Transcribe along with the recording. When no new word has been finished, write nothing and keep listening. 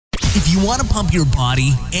If you want to pump your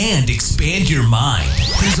body and expand your mind,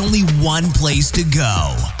 there's only one place to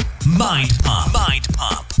go. Mind Pump. Mind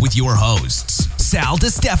Pump with your hosts, Sal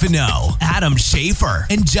DiStefano, Adam Schaefer,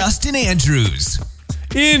 and Justin Andrews.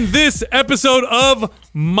 In this episode of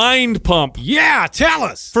Mind Pump. Yeah, tell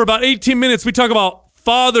us. For about 18 minutes, we talk about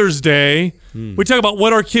Father's Day. We talk about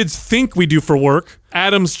what our kids think we do for work.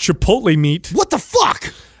 Adam's Chipotle meat. What the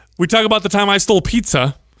fuck? We talk about the time I stole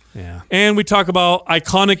pizza. Yeah. And we talk about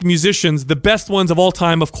iconic musicians, the best ones of all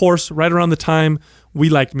time, of course, right around the time we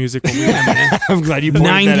liked music. When we were I'm glad you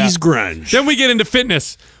pointed that out. 90s grunge. Then we get into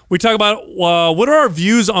fitness. We talk about what are our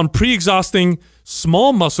views on pre-exhausting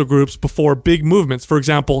small muscle groups before big movements. For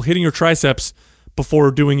example, hitting your triceps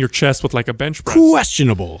before doing your chest with like a bench press.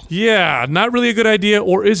 Questionable. Yeah, not really a good idea,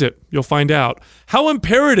 or is it? You'll find out. How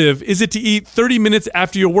imperative is it to eat 30 minutes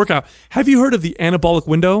after your workout? Have you heard of the anabolic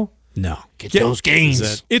window? No. Get those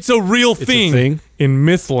gains. It's a real thing in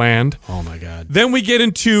Mythland. Oh, my God. Then we get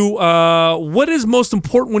into what is most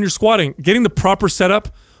important when you're squatting? Getting the proper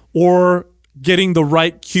setup or getting the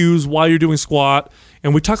right cues while you're doing squat.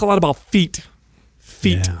 And we talk a lot about feet.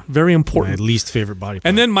 Yeah. Very important. My least favorite body part.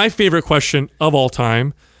 And then my favorite question of all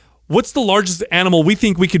time, what's the largest animal we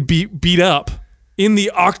think we could beat up in the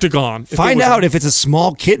octagon? Find out if it's a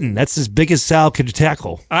small kitten. That's as big as Sal could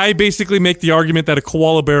tackle. I basically make the argument that a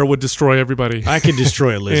koala bear would destroy everybody. I could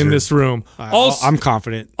destroy a lizard. In this room. I'm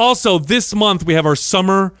confident. Also, this month we have our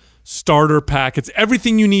summer starter pack. It's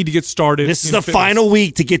everything you need to get started. This is the final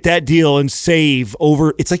week to get that deal and save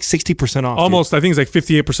over, it's like 60% off. Almost, dude. I think it's like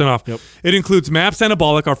 58% off. Yep. It includes MAPS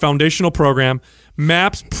Anabolic, our foundational program,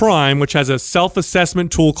 MAPS Prime, which has a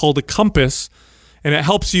self-assessment tool called a compass, and it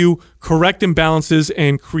helps you correct imbalances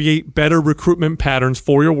and create better recruitment patterns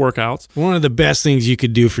for your workouts. One of the best things you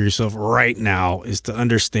could do for yourself right now is to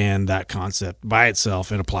understand that concept by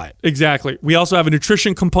itself and apply it. Exactly. We also have a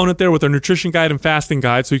nutrition component there with our nutrition guide and fasting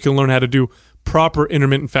guide, so you can learn how to do proper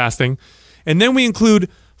intermittent fasting. And then we include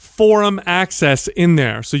forum access in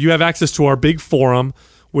there. So you have access to our big forum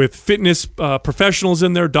with fitness professionals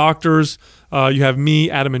in there, doctors. You have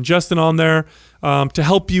me, Adam, and Justin on there to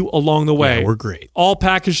help you along the way. Yeah, we're great. All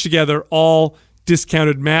packaged together, all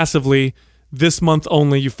discounted massively this month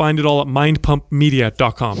only. You find it all at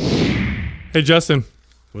mindpumpmedia.com. Hey, Justin.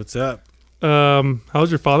 What's up? How was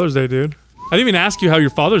your Father's Day, dude? I didn't even ask you how your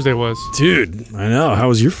Father's Day was. Dude, I know. How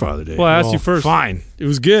was your Father's Day? Well, I asked you first. Fine. It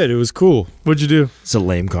was good. It was cool. What'd you do? It's a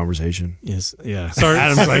lame conversation. Yes. Yeah. Sorry.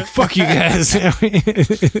 Adam's like, fuck you guys.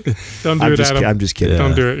 Don't do it, Adam. I'm just kidding.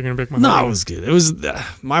 Don't do it. You're going to break my heart. No, it was good. It was,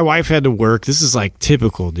 my wife had to work. This is like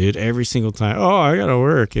typical, dude. Every single time. Oh, I got to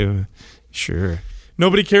work. Yeah. Sure.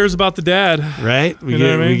 Nobody cares about the dad. Right? We You know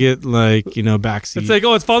what I mean? we get like, backseat. It's like,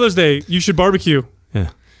 oh, it's Father's Day. You should barbecue. Yeah.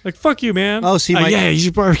 Like, fuck you, man. Oh, see, Yeah, you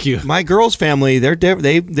should barbecue. my girl's family,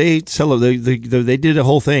 they celebrate. They did a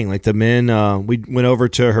whole thing. Like the men, we went over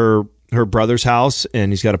to her brother's house,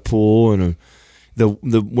 and he's got a pool, and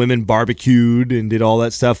the women barbecued and did all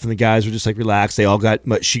that stuff, and the guys were just like relaxed. They all got,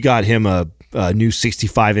 but she got him a new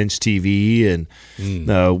 65-inch TV, and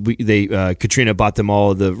Katrina bought them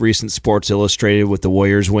all the recent Sports Illustrated with the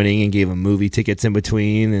Warriors winning, and gave them movie tickets in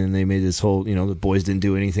between, and they made this whole, the boys didn't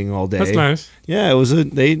do anything all day. That's nice. Yeah, it was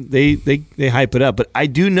they hype it up, but I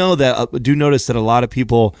do notice that a lot of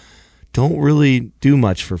people don't really do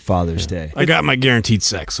much for Father's Day. I got my guaranteed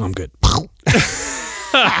sex, so I'm good.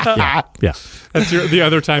 Yeah. That's the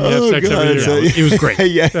other time you have sex God, every year. It was great.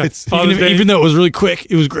 Yeah, Father's Even though it was really quick,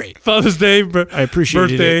 it was great. Father's Day, I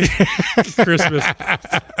appreciated birthday, Christmas.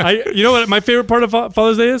 You know what my favorite part of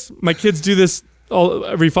Father's Day is? My kids do this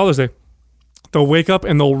every Father's Day. They'll wake up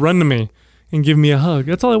and they'll run to me and give me a hug.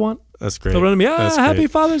 That's all I want. That's great. They'll run to me. That's Happy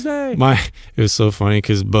great. Father's Day. It was so funny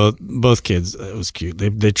because both kids, it was cute.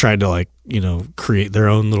 They tried to create their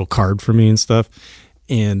own little card for me and stuff.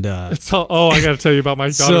 And I got to tell you about my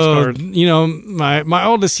daughter's card. My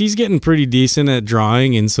oldest, he's getting pretty decent at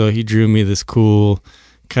drawing, and so he drew me this cool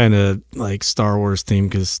kind of like Star Wars theme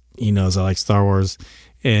because he knows I like Star Wars.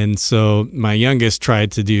 And so my youngest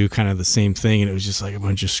tried to do kind of the same thing, and it was just like a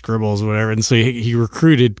bunch of scribbles or whatever. And so he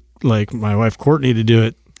recruited like my wife Courtney to do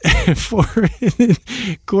it for it.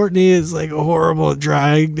 Courtney is like horrible at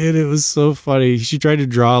drawing, dude. It was so funny. She tried to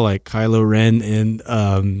draw like Kylo Ren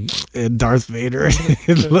and Darth Vader.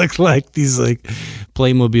 It looked like these like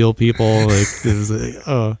Playmobil people. Like it was like,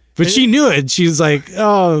 oh. But she knew it. She was like,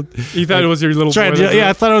 "Oh, you thought it was your little boy."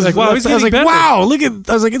 I thought it was like, wow. I was like, "Wow, look at!"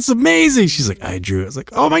 I was like, "It's amazing." She's like, "I drew it." I was like,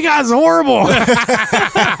 "Oh my god, it's horrible."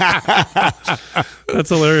 That's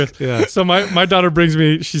hilarious. Yeah. So my daughter brings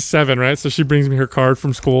me. She's 7, right? So she brings me her card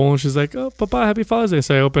from school, and she's like, "Oh, Papa, Happy Father's Day."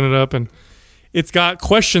 So I open it up, and it's got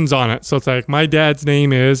questions on it. So it's like, my dad's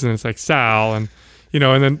name is, and it's like Sal, and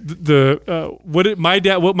and then what my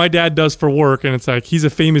dad does for work, and it's like, he's a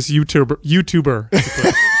famous YouTuber.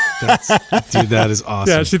 Dude, that is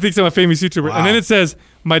awesome. Yeah, she thinks I'm a famous YouTuber. Wow. And then it says,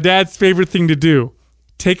 my dad's favorite thing to do,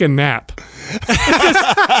 take a nap.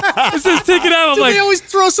 It says take a nap. I'm like, they always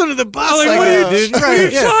throw us under the bus. I'm like, what are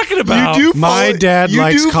you talking about? My dad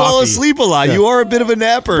likes You do fall coffee. asleep a lot. Yeah. You are a bit of a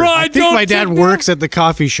napper. Bro, I think my dad works at the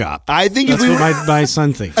coffee shop. I think if That's we what my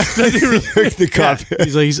son thinks. the coffee.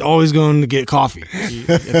 He's always going to get coffee.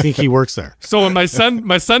 I think he works there. So when my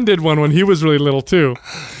son did one when he was really little too,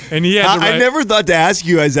 and he had to I write, never thought to ask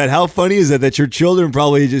you guys that. How funny is that your children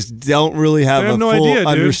probably just don't really have a no full idea, dude.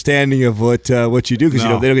 understanding of what you do because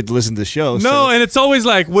No. they don't get to listen to the show. No, so. and it's always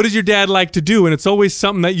like, what does your dad like to do? And it's always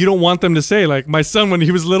something that you don't want them to say. Like my son, when he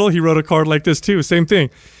was little, he wrote a card like this too. Same thing.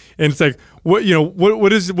 And it's like, what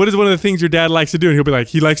is one of the things your dad likes to do? And he'll be like,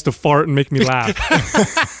 he likes to fart and make me laugh.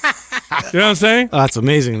 You know what I'm saying? Oh, that's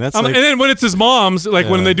amazing. That's And then when it's his mom's, like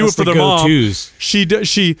when they do it that's for the their mom, go-tos.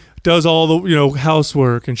 she does all the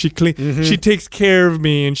housework, and she takes care of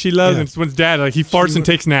me, and she loves. Yeah. And it's when it's dad, like he farts and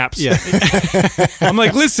takes naps. Yeah. I'm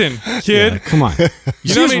like, listen, kid. Yeah, come on. You see know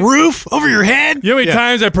this what I mean? roof over your head? You know how many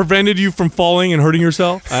times I prevented you from falling and hurting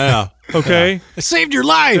yourself? I know. Okay. I saved your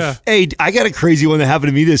life. Yeah. Hey, I got a crazy one that happened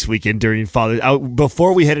to me this weekend during Father's.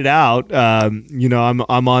 Before we headed out,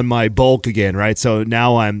 I'm on my bulk again, right? So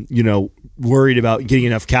now I'm worried about getting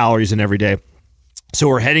enough calories in every day. So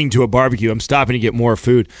we're heading to a barbecue. I'm stopping to get more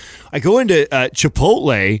food. I go into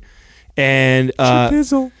Chipotle and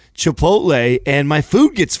Chipotle, and my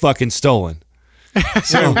food gets fucking stolen.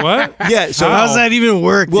 So what? Yeah. So How does that even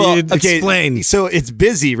work, dude? okay, Explain. So it's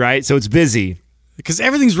busy, right? So it's busy. Because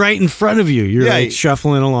everything's right in front of you. You're like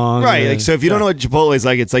shuffling along. Right. Like, so if you don't know what Chipotle is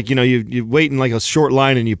like, it's like, you wait in like a short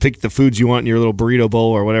line and you pick the foods you want in your little burrito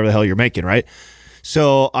bowl or whatever the hell you're making, right?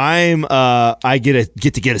 So I get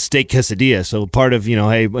to get a steak quesadilla. So part of,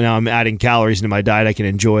 hey, now I'm adding calories into my diet. I can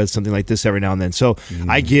enjoy something like this every now and then. So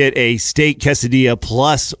I get a steak quesadilla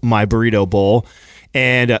plus my burrito bowl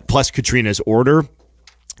and plus Katrina's order.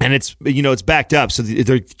 And it's backed up, so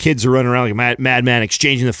the kids are running around like a madman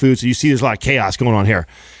exchanging the food. So you see there's a lot of chaos going on here.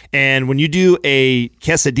 And when you do a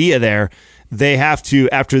quesadilla there, they have to,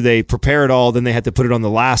 after they prepare it all, then they have to put it on the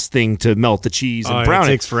last thing to melt the cheese and brown it. It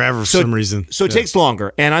takes forever for some reason. So it takes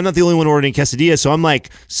longer. And I'm not the only one ordering quesadilla, so I'm like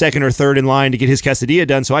second or third in line to get his quesadilla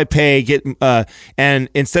done. So I pay, and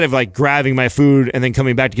instead of like grabbing my food and then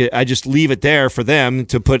coming back to get, I just leave it there for them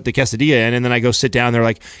to put the quesadilla in, and then I go sit down. They're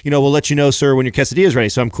like, we'll let you know, sir, when your quesadilla is ready.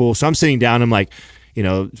 So I'm cool. So I'm sitting down. I'm like,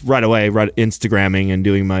 right away, Instagramming and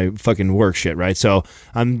doing my fucking work shit, right? So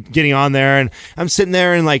I'm getting on there and I'm sitting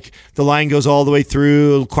there and like the line goes all the way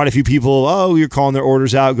through, quite a few people, you're calling their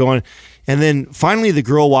orders out, going. And then finally the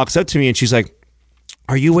girl walks up to me and she's like,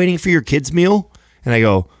 are you waiting for your kids' meal? And I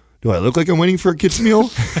go, do I look like I'm waiting for a kid's meal?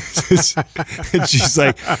 And she's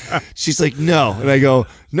like, no. And I go,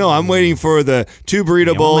 no, I'm waiting for the 2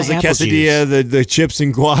 burrito bowls, the quesadilla, the chips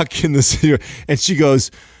and guac, and she goes,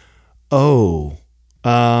 oh,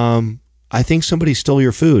 I think somebody stole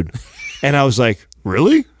your food. And I was like,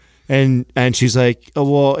 really? And she's like, oh,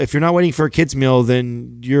 well, if you're not waiting for a kid's meal,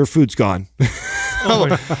 then your food's gone.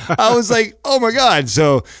 I was like, oh my God.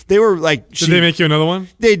 So they were like, did they make you another one?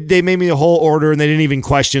 They made me a whole order and they didn't even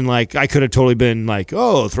question, like, I could have totally been like,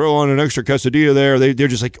 throw on an extra quesadilla there. They're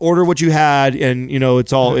just like, order what you had. And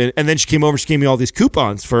it's all, and then she came over, she gave me all these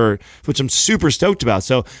coupons which I'm super stoked about.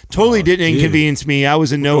 So totally didn't inconvenience me. I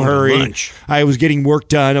was in no hurry. I was getting work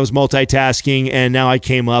done. I was multitasking, and now I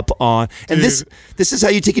came up on, and this is how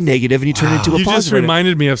you take a negative and you turn it into a positive. You just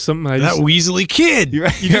reminded me of something. That weaselly kid.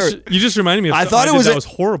 You just reminded me of something. That was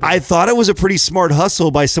horrible. I thought it was a pretty smart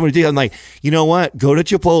hustle by somebody. I'm like, you know what? Go to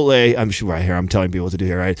Chipotle. I'm sure right here. I'm telling people what to do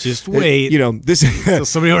here, right? Just wait. This so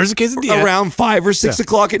somebody orders a quesadilla around 5 or 6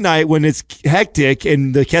 o'clock at night when it's hectic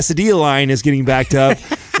and the quesadilla line is getting backed up.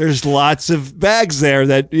 There's lots of bags there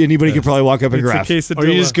that anybody could probably walk up and grab. Or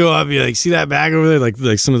you just go up and be like, see that bag over there? Like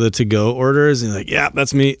some of the to-go orders, and you're like, yeah,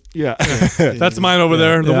 that's me. Yeah. That's mine over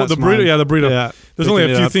there. The burrito. Mine. Yeah, the burrito. Yeah. There's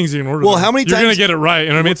only a few things you can order. Well, how many times? You're going to get it right. You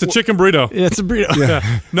know what I mean? It's a chicken burrito. Yeah, it's a burrito.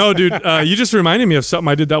 Yeah. No, dude, you just reminded me of something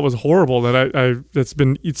I did that was horrible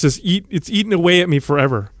it's eaten away at me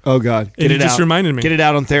forever. Oh, God. Get it out. Just reminded me. Get it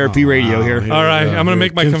out on therapy radio here. All right. I'm going to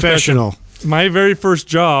make my confessional. My very first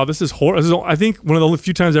job, this is horrible. I think one of the only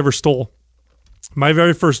few times I ever stole. My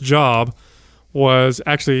very first job was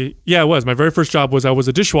actually, it was. My very first job was I was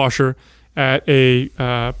a dishwasher at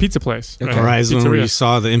a pizza place. Right? Horizon, where Pizzeria. you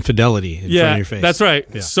saw the infidelity in front of your face. That's right.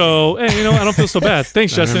 Yeah. So, hey, I don't feel so bad.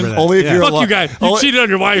 Thanks, Justin. that. Only if you're Fuck you guys. You cheated on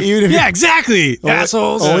your wife. Yeah, exactly.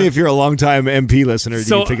 Assholes. Only if you're a longtime MP listener do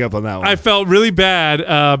So you pick up on that one. I felt really bad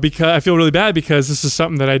because this is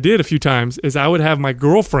something that I did a few times. Is I would have my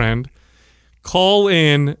girlfriend call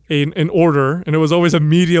in an order, and it was always a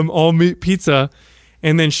medium all meat pizza,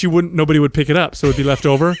 and then nobody would pick it up, so it would be left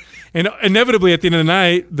over. And inevitably, at the end of the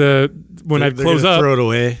night, when I'd close up, throw it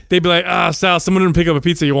away. they'd be like, Sal, someone didn't pick up a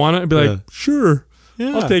pizza. You want it? I'd be like, sure.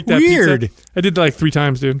 I'll take that Weird. pizza. I did that like 3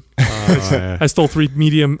 times, dude. I stole 3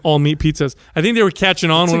 medium all meat pizzas. I think they were catching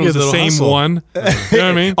on when it was the same hustle. one. You know what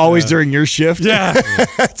I mean? Always during your shift. Yeah.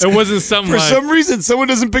 It wasn't something For like, some reason, someone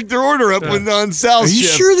doesn't pick their order up when on Sal's Are you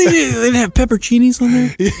shift. sure they didn't have pepperoncinis on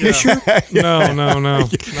there? You sure? No.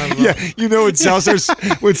 Yeah, you know when Sal starts.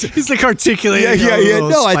 He's like articulating. Yeah.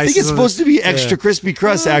 No, I think it's supposed to be extra crispy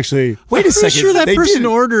crust. Actually, wait a second. Sure that They person did.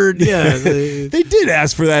 ordered. Yeah, They did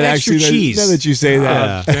ask for that. Extra Actually, cheese. now that you say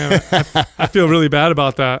that. Damn it. I feel really bad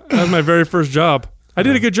about that. That was my very first job. I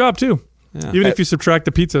did a good job too. Even if you subtract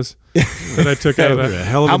the pizzas that I took out of a that.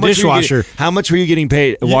 hell of How a much were you dishwasher. getting- how much were you getting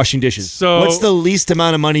paid washing dishes? So- what's the least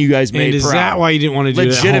amount of money you guys made And is per that hour? why you didn't want to do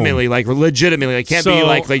legitimately, that? legitimately, it can't be So,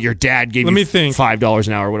 like your dad gave let you me think. $5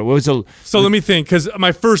 an hour. What was the? So let me think, because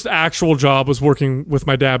my first actual job was working with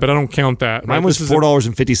my dad, but I don't count that. Mine right? was This is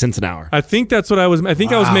 $4.50 an hour. I think that's what I was. I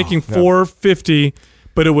think I was making $4.50,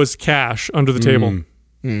 but it was cash under the table.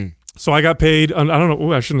 So I got paid. I don't know.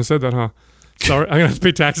 Oh, I shouldn't have said that, huh? Sorry, I'm gonna have to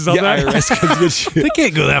pay taxes on that. IRS comes good shit. They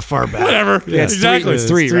can't go that far back. Whatever. Yeah, it's Exactly. It's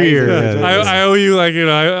 3, It's right? 3 years. Yeah. Yeah. I owe you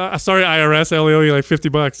sorry IRS. I only owe you like $50.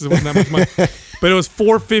 It wasn't that much money, but it was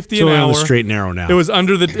 $4.50 So an on hour. the straight and narrow now. It was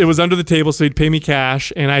under the table, so he'd pay me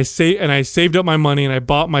cash, and I saved up my money, and I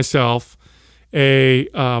bought myself a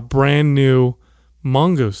brand new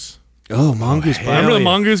mongoose. Oh, mongoose. Remember the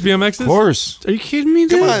mongoose BMXs? Of course. Are you kidding me,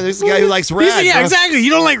 dude? Come on, this is the guy who likes rad. Yeah, bro. exactly. You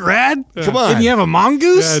don't like rad? Come on. And you have a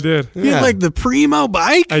mongoose? Yeah, I did. You had like the primo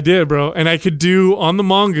bike? I did, bro, and I could do on the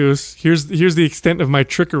mongoose. Here's the extent of my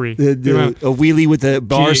trickery. A wheelie with a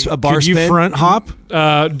bar Could you spin. front hop?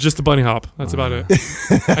 Just a bunny hop. That's about it.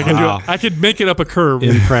 I can do it. I could make it up a curb.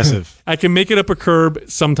 Impressive. I can make it up a curb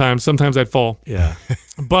sometimes. Sometimes I'd fall. Yeah.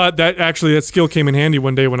 But that skill came in handy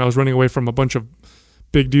one day when I was running away from a bunch of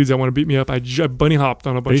big dudes that want to beat me up. I bunny hopped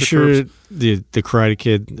on a Are bunch you of sure curbs. the Karate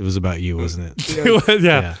Kid, it was about you, wasn't it?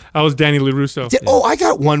 Yeah. I was Danny LaRusso. Oh, I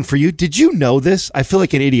got one for you. Did you know this? I feel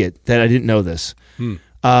like an idiot that I didn't know this.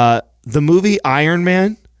 The movie Iron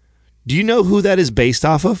Man. Do you know who that is based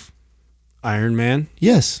off of? Iron Man?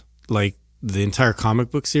 Yes. Like the entire comic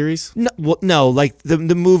book series? No, like the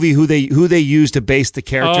movie who they used to base the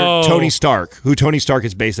character Oh. Tony Stark, who Tony Stark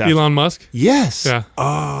is based off. Elon Musk. Yes. Yeah.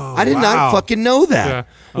 I did wow. not fucking know that.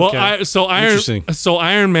 Yeah. Well, Okay. Interesting.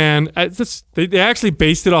 Iron Man. They actually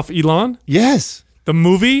based it off Elon. Yes. The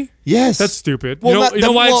movie. Yes. That's stupid. Well, you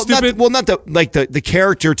know why it's stupid? Not the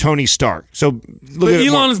character Tony Stark. So look But at it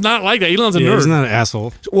more- Elon is not like that. Elon's a Yeah, nerd. he's not an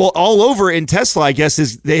asshole. well, all over in Tesla, I guess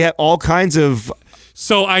they have all kinds of.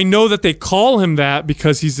 So I know that they call him that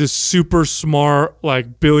because he's this super smart,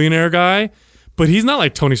 like billionaire guy, but he's not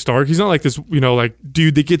like Tony Stark. He's not like this, like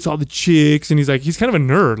dude that gets all the chicks, and he's kind of a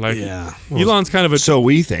nerd. Like, Yeah. Elon's kind of a. So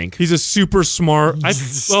we think. He's a super smart.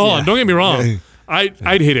 Hold on, don't get me wrong.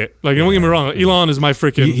 I'd hit it. Like, don't get me wrong. Elon is my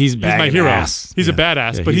freaking. He's my bagging hero. ass. He's a Yeah.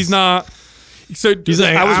 badass, Yeah, but he's not. So He's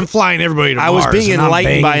like, I'm flying everybody to I Mars. was being and I'm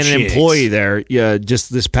enlightened by an banging chicks. employee there,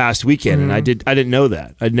 just this past weekend, and I didn't know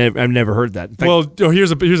that. I've never heard that. In fact, Well,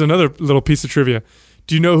 here's another little piece of trivia.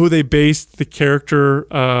 Do you know who they based the character?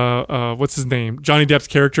 What's his name? Johnny Depp's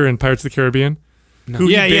character in Pirates of the Caribbean. Who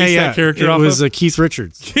he based that character It off was of? Keith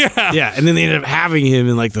Richards. Yeah. Yeah, and then they ended up having him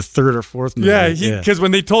in like the third or fourth movie. Yeah, because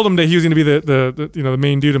when they told him that he was going to be the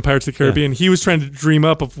main dude in Pirates of the Caribbean, he was trying to dream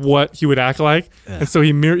up of what he would act like, and so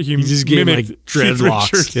he just gave him, mimicked like, Keith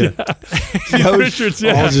dreadlocks. Richards. Yeah. Keith Richards.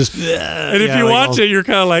 Yeah, all just and if you watch it, you're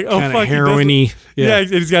kind of like, oh kinda fuck, he does heroin-y. it. Yeah, and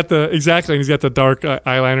he's got the and he's got the dark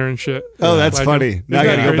eyeliner and shit. oh, that's Like funny. him. Now I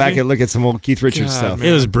Isn't got to that go back crazy? and look at some old Keith Richards God, stuff. man.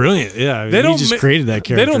 It was brilliant. Yeah, I mean, he just created that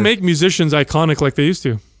character. They don't make musicians iconic like they used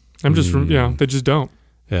to. I'm just they just don't.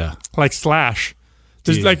 Yeah. Like Slash.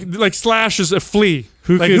 There's Dude. like Slash is a flea.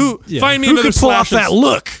 Find me who another could pull off Slash that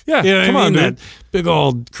look? Yeah, You know what come I on, mean? dude. That big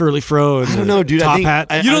old curly fro and I don't know, dude. top I think,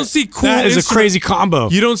 hat. You don't see cool. That is a instrument- crazy combo.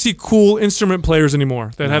 You don't see cool instrument players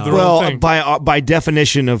anymore that have their own Well, thing. by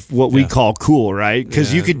definition of what we call cool, right?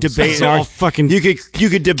 Because you could debate, It's all fucking you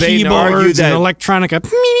could debate and argue keyboards that and electronica.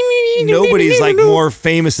 nobody's like more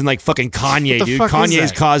famous than like fucking Kanye, What the dude. fuck is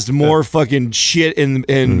Kanye's that? caused more fucking shit in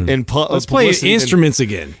Let's play publicity instruments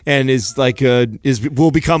again. and is like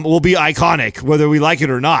will be iconic whether we like it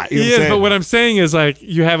or not. You know He what I'm is, but saying? what I'm saying is like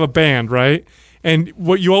you have a band, right? And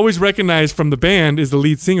what you always recognize from the band is the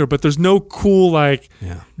lead singer, but there's no cool like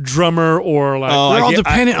drummer or like Oh, They're I all get-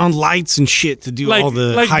 dependent on lights and shit to do like, all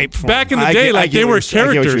the like hype for back them. in the I day, get- like I get they what were you're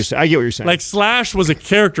saying. characters. I get what you're saying. Like Slash was a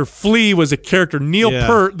character, Flea was a character, Neil Yeah.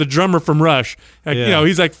 Peart, the drummer from Rush, like, Yeah. you know,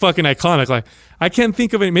 he's like fucking iconic. Like I can't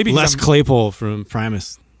think of any. Maybe Les some- Claypool from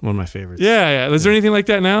Primus, one of my favorites. Yeah. Is there anything like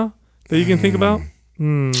that now that you can think about?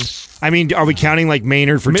 I mean, are we counting like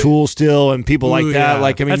Maynard for Tool still and people like Ooh, that? yeah.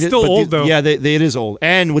 Like, I mean, That's still but old, though. Yeah, it is old.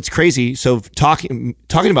 And what's crazy? So talking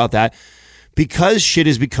about that, because shit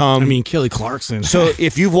has become. I mean, Kelly Clarkson. so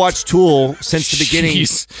if you've watched Tool since the beginning,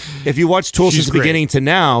 Jeez. if you watched Tool since She's the great. beginning to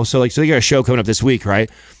now, so they got a show coming up this week, right?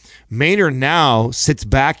 Maynard now sits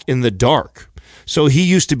back in the dark. So he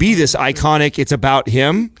used to be this iconic. It's about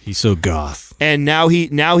him. He's so goth. And now he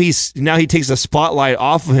takes the spotlight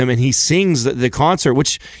off of him and he sings the concert,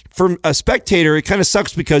 which for a spectator it kind of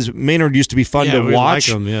sucks because Maynard used to be fun Yeah, to we watch.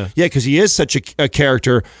 like him, yeah. because he is such a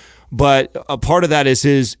character. But a part of that is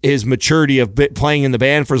his maturity of playing in the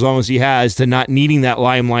band for as long as he has to not needing that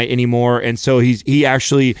limelight anymore, and so he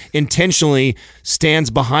actually intentionally stands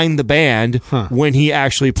behind the band when he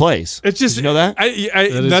actually plays. It's just Did you know that? That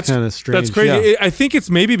is that's kinda strange. That's crazy. Yeah. I think it's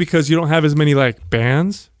maybe because you don't have as many like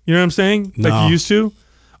bands. You know what I'm saying? Like No. you used to.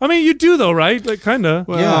 I mean, you do though, right? Like kind of.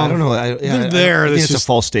 Yeah, I don't know. I think It's it's a just-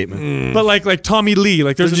 false statement. But like Tommy Lee,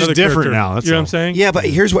 like there's They're just another different character. now, that's you know what all. I'm saying? Yeah, but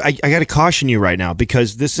here's what I got to caution you right now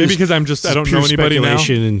because this Maybe is because I don't pure know anybody now.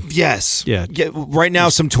 speculation and yes, Yeah. Right now,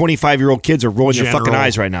 some 25-year-old kids are rolling their fucking General.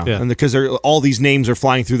 eyes right now, Yeah. and because all these names are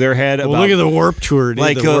flying through their head. well, about, look at the Warp Tour. Dude.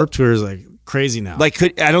 Like, the Warp Tour is like crazy now.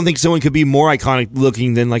 I don't think someone could be more iconic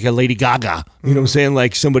looking than like a Lady Gaga. You know what I'm saying?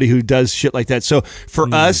 Like somebody who does shit like that. So for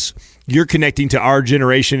us, you're connecting to our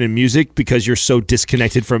generation in music because you're so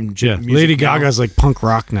disconnected from music. Lady now. Gaga's like punk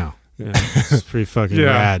rock now. Yeah, it's pretty fucking Yeah.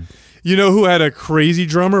 rad. You know who had a crazy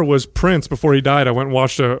drummer was Prince before he died. I went and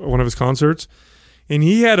watched one of his concerts, and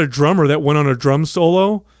he had a drummer that went on a drum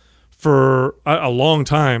solo for a long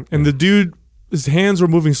time. And the dude, his hands were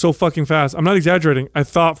moving so fucking fast. I'm not exaggerating. I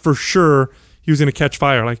thought for sure he was gonna catch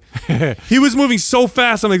fire. Like he was moving so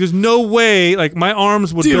fast. I'm like, there's no way. Like my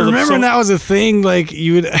arms would. Dude, build up remember so- when that was a thing? Like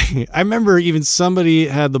you would, I remember even somebody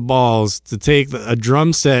had the balls to take a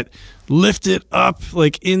drum set, lift it up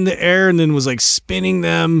like in the air, and then was like spinning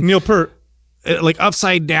them Neil Peart. like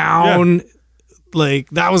upside down. Like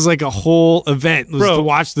that was like a whole event. Was Bro. to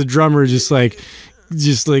watch the drummer just like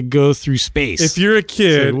go through space. If you're a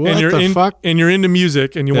kid It's like, what and you're the fuck? and you're into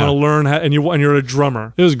music and you want to learn how, and you're a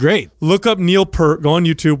drummer, it was great. look up Neil Peart. Go on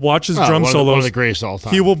YouTube. Watch his drum solos. One of the greatest of all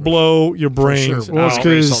time. He will blow your brains. sure. Well, it's out.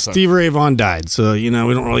 because Steve Ray Vaughan died, so we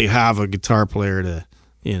don't really have a guitar player to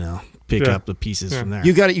pick Yeah. up the pieces from there.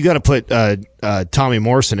 You got to put Tommy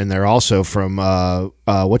Morrison in there also from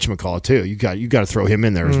whatchamacallit too. You got to throw him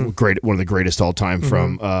in there. As great, one of the greatest all time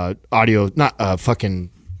from audio. Not fucking.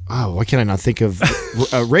 Oh, why can't I not think of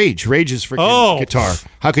Rage? Rage is freaking guitar.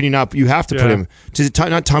 How can you not? You have to put Yeah.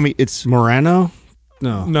 him. Not Tommy. It's. Morano?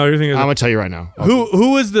 No. No, you're thinking. I'm gonna tell you right now.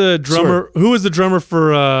 Who was the drummer? Who was the drummer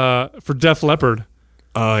for Def Leppard?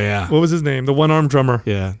 Oh yeah. What was his name? The one arm drummer.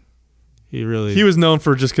 Yeah. He was known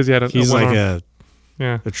for just because he had a He's one like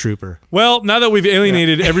arm. a trooper. Well, now that we've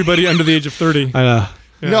alienated everybody under the age of 30, I know.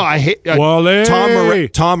 No, I hate Wale.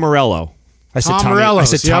 Tom Morello. I said Tom Tommy. Morello. I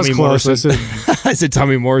said See, I was Tommy close. Morrison. I said I said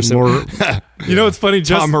Tommy Morrison. you know it's funny.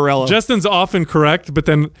 Tom Morello. Justin's often correct, but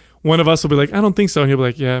then one of us will be like, "I don't think so," and he'll be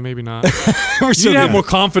like, "Yeah, maybe not." We're You need to have more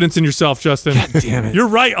confidence in yourself, Justin. damn it. You're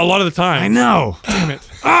right a lot of the time. I know. Damn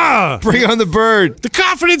it. Bring on the bird. The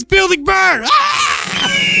confidence building bird.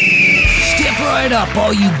 Step right up,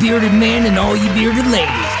 all you bearded men and all you bearded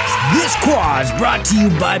ladies. This quad is brought to you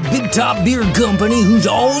by Big Top Beard Company, whose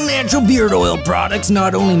all-natural beard oil products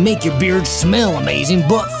not only make your beard smell amazing,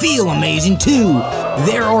 but feel amazing too.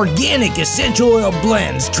 Their organic essential oil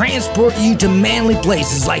blends transport you to manly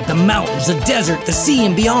places like the mountains, the desert, the sea,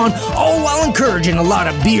 and beyond, all while encouraging a lot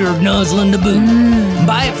of beard nuzzling to boot.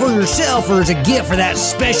 Buy it for yourself or as a gift for that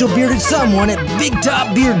special bearded someone at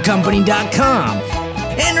BigTopBeardCompany.com.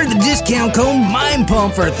 Enter the discount code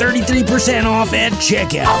MINDPUMP for 33% off at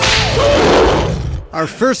checkout. Our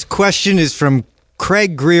first question is from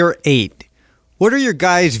Craig Greer 8. What are your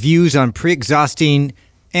guys' views on pre-exhausting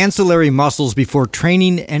ancillary muscles before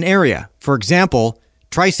training an area? For example,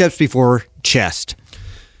 triceps before chest.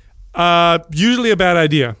 Usually a bad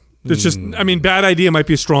idea. It's just, I mean, bad idea might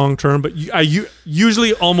be a strong term, but I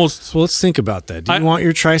usually almost. So let's think about that. Do you want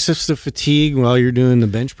your triceps to fatigue while you're doing the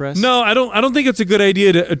bench press? No, I don't think it's a good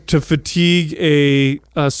idea to fatigue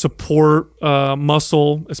a support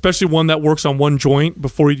muscle, especially one that works on one joint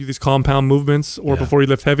before you do these compound movements or before you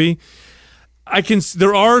lift heavy.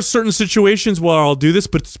 There are certain situations where I'll do this,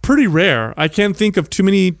 but it's pretty rare. I can't think of too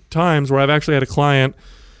many times where I've actually had a client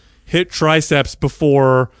hit triceps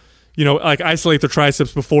before. Like isolate their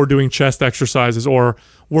triceps before doing chest exercises or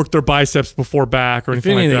work their biceps before back or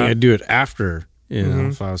anything like that. I'd do it after,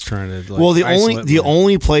 if I was trying to the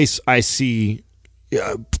only place I see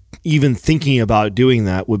even thinking about doing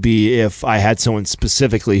that would be if I had someone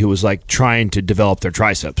specifically who was like trying to develop their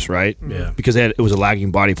triceps, right? Yeah. Because it was a lagging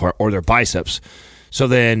body part or their biceps. So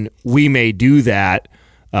then we may do that.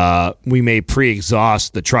 We may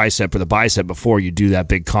pre-exhaust the tricep or the bicep before you do that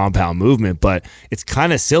big compound movement, but it's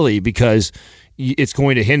kind of silly because it's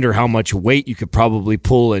going to hinder how much weight you could probably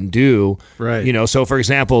pull and do. Right. So for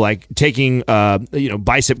example, like taking,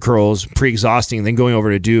 bicep curls, pre-exhausting, and then going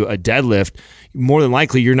over to do a deadlift, more than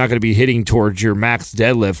likely you're not going to be hitting towards your max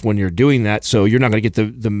deadlift when you're doing that. So you're not going to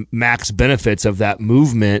get the max benefits of that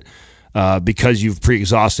movement. Because you've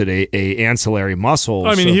pre-exhausted a ancillary muscle.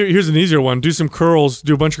 I mean, here's an easier one. Do some curls,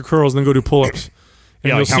 do a bunch of curls, and then go do pull-ups.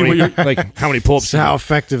 And like how many pull-ups? So how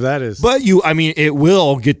effective that is. But it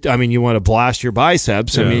will get. I mean, you want to blast your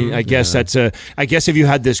biceps. I mean, I guess I guess if you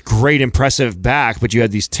had this great impressive back, but you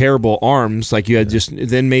had these terrible arms, like you had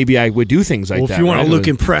then maybe I would do things like that. Well, if you want to look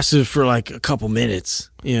impressive for like a couple minutes,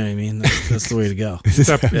 you know what I mean? That's the way to go.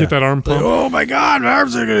 Get that arm pump. Oh my God, my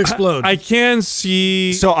arms are going to explode. I can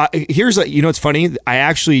see. So here's it's funny. I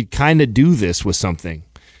actually kind of do this with something,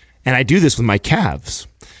 and I do this with my calves.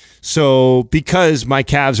 So because my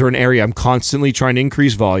calves are an area I'm constantly trying to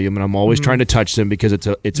increase volume, and I'm always trying to touch them because it's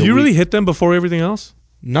a. Do you really hit them before everything else?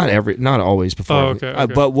 Not always before. Oh, okay.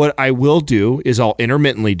 But what I will do is I'll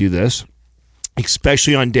intermittently do this,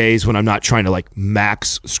 especially on days when I'm not trying to like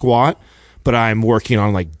max squat, but I'm working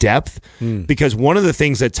on like depth. Because one of the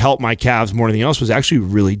things that's helped my calves more than anything else was actually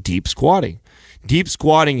really deep squatting. Deep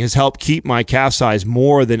squatting has helped keep my calf size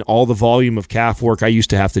more than all the volume of calf work I used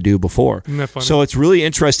to have to do before. Isn't that funny? So it's really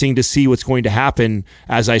interesting to see what's going to happen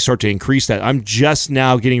as I start to increase that. I'm just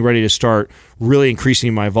now getting ready to start really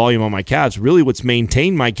increasing my volume on my calves. Really what's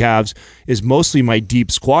maintained my calves is mostly my deep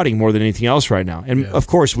squatting more than anything else right now. And of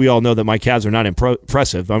course, we all know that my calves are not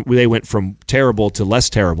impressive. They went from terrible to less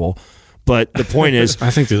terrible. But the point is,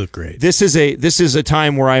 I think they look great. This is a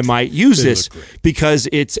time where I might use this because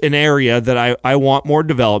it's an area that I want more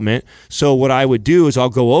development. So what I would do is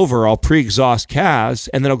I'll pre-exhaust calves,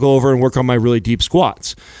 and then I'll go over and work on my really deep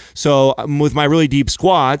squats. So with my really deep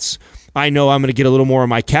squats, I know I'm going to get a little more of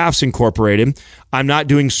my calves incorporated. I'm not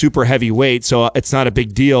doing super heavy weight, so it's not a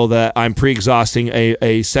big deal that I'm pre-exhausting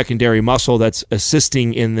a secondary muscle that's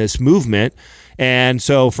assisting in this movement. And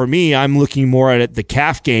so for me, I'm looking more at the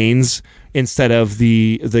calf gains instead of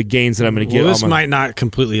the gains that I'm going to get. Well, this might not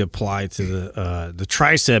completely apply to the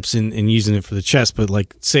triceps and using it for the chest, but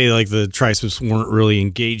say the triceps weren't really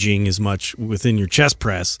engaging as much within your chest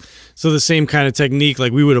press. So the same kind of technique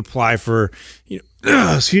like we would apply for,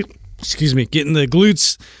 excuse me, getting the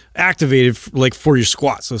glutes activated for your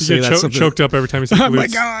squat. So say that's something choked up every time you say glutes. Oh my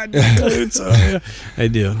God, glutes. Oh, yeah. I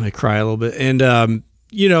do. I cry a little bit. And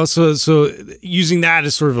so using that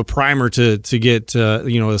as sort of a primer to get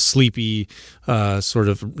a sleepy sort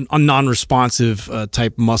of a non-responsive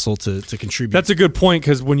type muscle to contribute. That's a good point,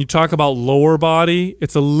 because when you talk about lower body,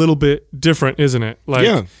 it's a little bit different, isn't it?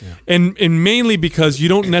 And mainly because you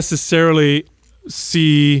don't necessarily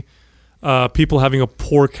see people having a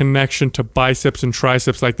poor connection to biceps and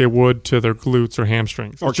triceps like they would to their glutes or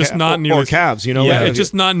hamstrings. It's just not nearly or calves. it's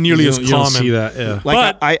just not nearly as common. You don't see that. Yeah.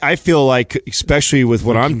 Like I feel like, especially with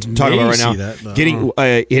what I'm talking about right now, getting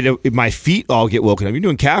my feet all get woken up. You're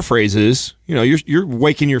doing calf raises. You're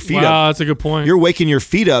waking your feet up. Wow, that's a good point. You're waking your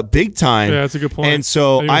feet up big time. Yeah, that's a good point. And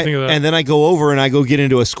so and then I go over and I go get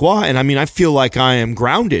into a squat, and I feel like I am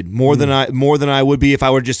grounded more than I would be if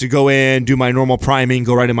I were just to go in, do my normal priming,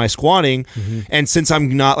 go right in my squatting. And since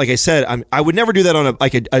I'm not, like I said, I would never do that on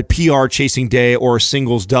a PR chasing day or a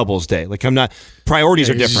singles doubles day. Like I'm not. priorities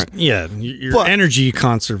are different. Your energy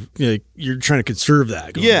you're trying to conserve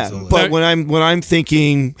that. But when I'm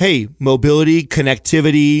thinking, hey, mobility,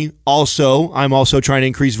 connectivity, I'm also trying to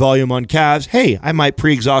increase volume on calves. Hey, I might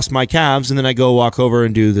pre-exhaust my calves, and then I go walk over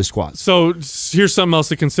and do the squats. So here's something else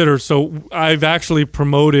to consider. So I've actually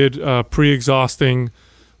promoted pre-exhausting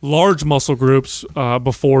large muscle groups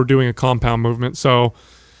before doing a compound movement. So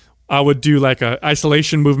I would do like a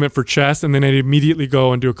isolation movement for chest, and then I'd immediately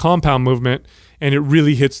go and do a compound movement, and it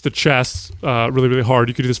really hits the chest really, really hard.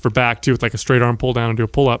 You could do this for back too, with like a straight arm pull down and do a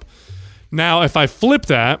pull up. Now, if I flip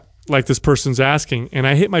that, like this person's asking, and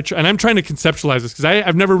I hit and I'm trying to conceptualize this because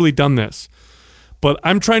I've never really done this, but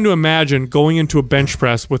I'm trying to imagine going into a bench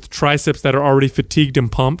press with triceps that are already fatigued and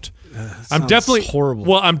pumped. I'm definitely horrible.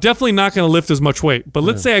 Well, I'm definitely not going to lift as much weight, but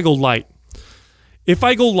let's say I go light. If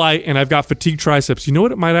I go light and I've got fatigued triceps, you know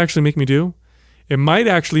what it might actually make me do? It might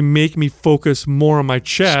actually make me focus more on my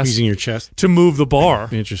chest. Squeezing your chest? To move the bar.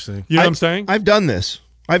 Interesting. You know what I'm saying? I've done this.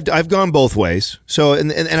 I've gone both ways. So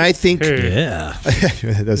and I think now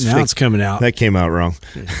it's coming out. That came out wrong.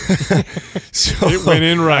 So it went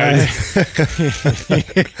in right.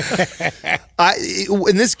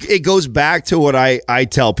 It goes back to what I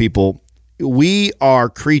tell people. We are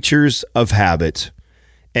creatures of habit.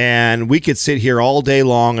 And we could sit here all day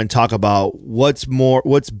long and talk about what's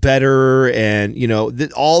better,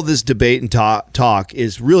 and all this debate and talk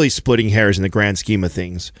is really splitting hairs in the grand scheme of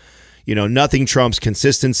things. Nothing trumps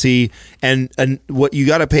consistency, and what you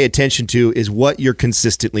got to pay attention to is what you're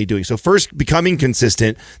consistently doing. So first, becoming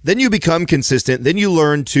consistent, then you become consistent, then you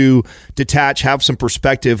learn to detach, have some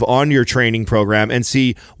perspective on your training program, and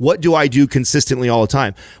see, what do I do consistently all the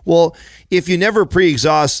time? Well, if you never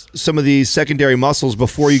pre-exhaust some of these secondary muscles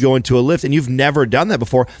before you go into a lift, and you've never done that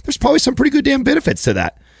before, there's probably some pretty good damn benefits to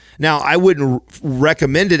that. Now, I wouldn't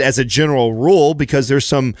recommend it as a general rule because there's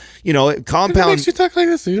some, compound. What makes you talk like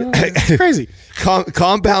this? It's crazy.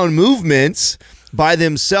 Compound movements by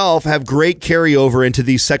themselves have great carryover into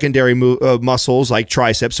these secondary muscles like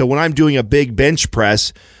triceps. So when I'm doing a big bench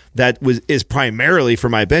press that is primarily for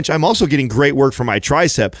my bench, I'm also getting great work for my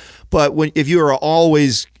tricep. But if you are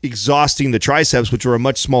always exhausting the triceps, which are a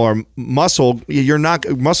much smaller muscle group, you're not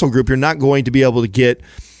going to be able to get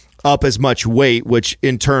up as much weight, which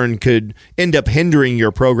in turn could end up hindering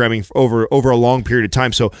your programming over a long period of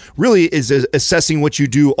time. So really is assessing what you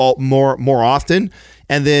do more often,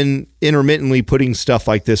 and then intermittently putting stuff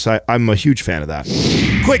like this. I'm a huge fan of that.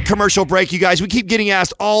 Quick commercial break, you guys. We keep getting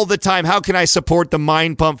asked all the time, how can I support the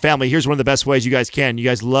Mind Pump family? Here's one of the best ways you guys can. You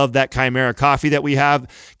guys love that Chimera coffee that we have.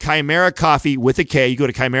 Chimera Coffee with a K. You go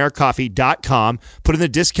to chimeracoffee.com, put in the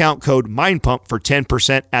discount code MindPump for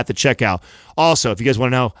 10% at the checkout. Also, if you guys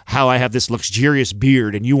want to know how I have this luxurious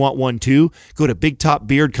beard and you want one too, go to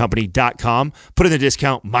bigtopbeardcompany.com, put in the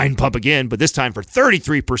discount MindPump again, but this time for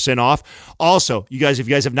 33% off. Also, if you guys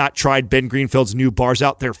have not tried Ben Greenfield's new bars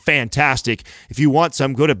out, they're fantastic. If you want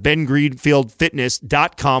some, go to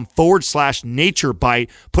bengreenfieldfitness.com/naturebite,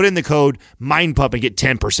 put in the code MindPump and get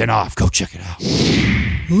 10% off. Go check it out.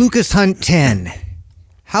 Lucas Hunt 10.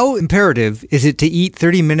 How imperative is it to eat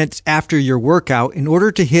 30 minutes after your workout in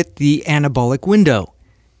order to hit the anabolic window?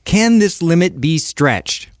 Can this limit be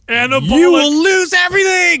stretched? Anabolic You will lose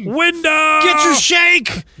everything! window. Get your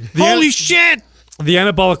shake! Holy shit! The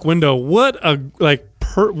anabolic window. What a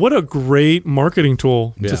great marketing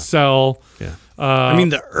tool to sell. Yeah. I mean,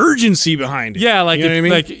 the urgency behind it. Yeah, like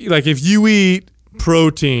if you eat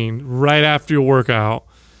protein right after your workout,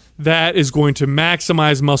 that is going to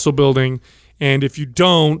maximize muscle building. And if you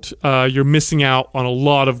don't, you're missing out on a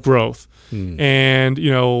lot of growth. And,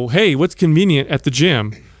 hey, what's convenient at the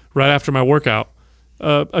gym right after my workout?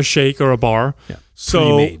 A shake or a bar. Yeah.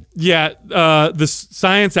 So, pre-made. The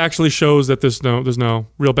science actually shows that there's no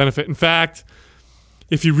real benefit. In fact,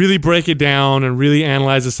 if you really break it down and really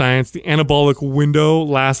analyze the science, the anabolic window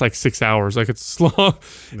lasts like 6 hours. Like it's long. Yeah.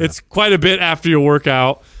 It's quite a bit after your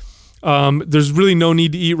workout. There's really no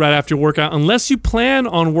need to eat right after your workout unless you plan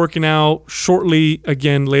on working out shortly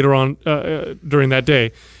again later on during that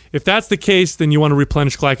day. If that's the case, then you want to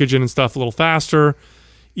replenish glycogen and stuff a little faster,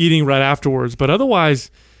 eating right afterwards. But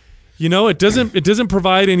otherwise, it doesn't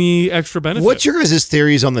provide any extra benefit. What's your guys'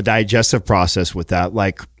 theories on the digestive process with that?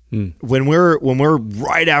 Like when we're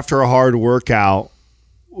right after a hard workout,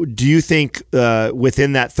 do you think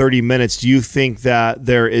within that 30 minutes, do you think that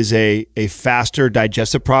there is a faster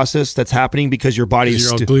digestive process that's happening because your body is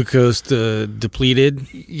all glucose depleted?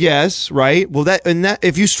 Yes, right. Well, that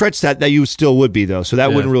if you stretch that you still would be though, so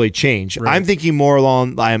that wouldn't really change. Right. I'm thinking more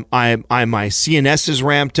along. My CNS is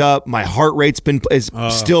ramped up. My heart rate's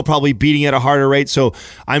still probably beating at a harder rate. So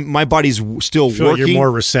my body's still working. Like you're more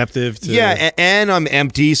receptive to. Yeah, and I'm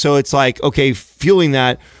empty. So it's like, okay, fueling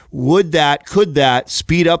that. Could that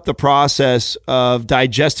speed up the process of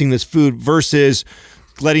digesting this food versus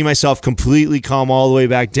letting myself completely calm all the way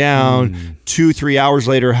back down 2-3 hours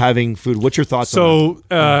later having food? What's your thoughts on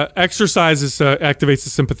that? Exercise activates the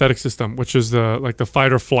sympathetic system, which is the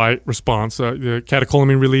fight or flight response, the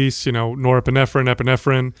catecholamine release, norepinephrine,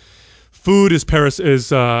 epinephrine. Food is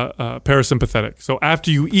parasympathetic. So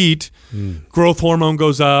after you eat, growth hormone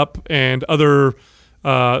goes up and other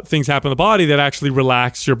things happen in the body that actually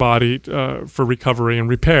relax your body for recovery and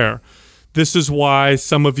repair. This is why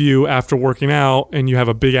some of you, after working out and you have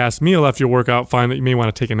a big ass meal after your workout, find that you may want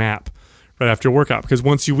to take a nap right after your workout, because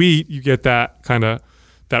once you eat, you get that kind of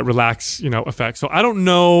that relax effect. So I don't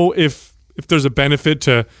know if there's a benefit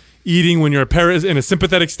to eating when you're in a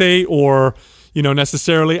sympathetic state or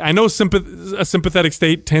necessarily. I know a sympathetic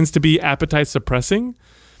state tends to be appetite suppressing.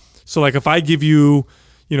 So like if I give you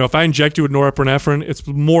if I inject you with norepinephrine, it's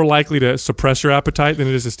more likely to suppress your appetite than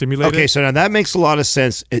it is to stimulate it. Okay, so now that makes a lot of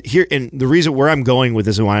sense. Here, and the reason where I'm going with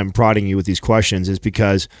this and why I'm prodding you with these questions is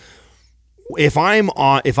because if I'm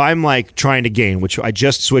like trying to gain, which I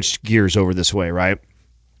just switched gears over this way, right?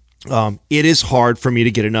 It is hard for me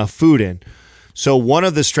to get enough food in. So one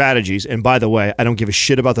of the strategies, and by the way, I don't give a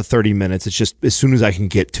shit about the 30 minutes. It's just as soon as I can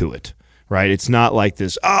get to it. Right, it's not like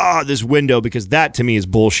this window, because that to me is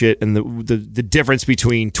bullshit. And the difference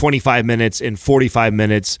between 25 minutes and 45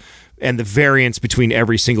 minutes, and the variance between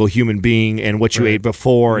every single human being and what you ate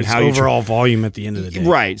before and how overall volume at the end of the day.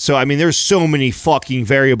 Right. So I mean, there's so many fucking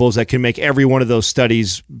variables that can make every one of those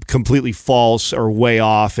studies completely false or way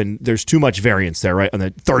off, and there's too much variance there, right? On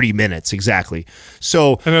the 30 minutes exactly.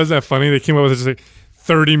 So I know, is that funny? They came up with this like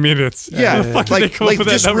 30 minutes. Yeah,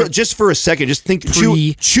 just for a second, just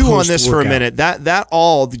chew on this for a minute. That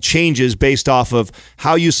all changes based off of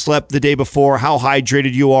how you slept the day before, how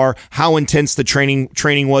hydrated you are, how intense the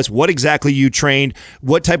training was, what exactly you trained,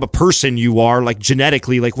 what type of person you are, like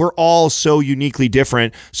genetically. Like we're all so uniquely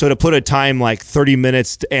different. So to put a time like 30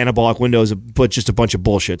 minutes to anabolic window is just a bunch of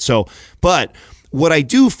bullshit. So, but what I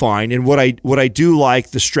do find and what I do like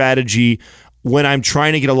the strategy when I'm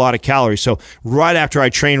trying to get a lot of calories. So right after I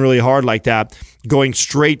train really hard like that, going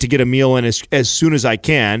straight to get a meal in as soon as I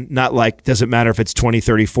can, not like, doesn't matter if it's 20,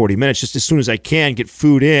 30, 40 minutes, just as soon as I can get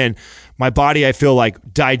food in, my body, I feel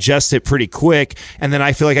like digests it pretty quick. And then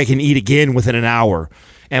I feel like I can eat again within an hour.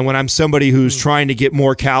 And when I'm somebody who's trying to get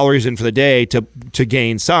more calories in for the day to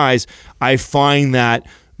gain size, I find that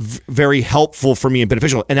very helpful for me and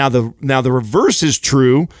beneficial. And now the reverse is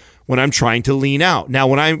true when I'm trying to lean out. Now,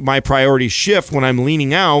 my priorities shift when I'm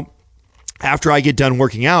leaning out. After I get done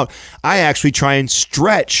working out, I actually try and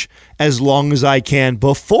stretch as long as I can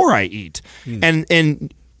before I eat.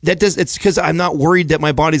 And it's because I'm not worried that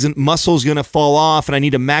my muscle's going to fall off and I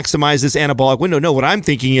need to maximize this anabolic window. No, what I'm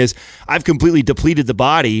thinking is I've completely depleted the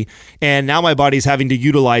body, and now my body's having to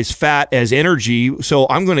utilize fat as energy. So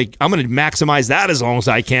I'm going to maximize that as long as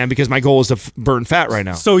I can, because my goal is to burn fat right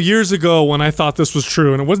now. So years ago, when I thought this was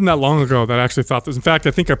true, and it wasn't that long ago that I actually thought this. In fact,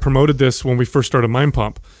 I think I promoted this when we first started Mind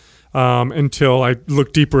Pump, until I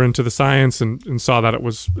looked deeper into the science and saw that it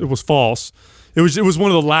was false. It was one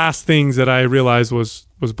of the last things that I realized was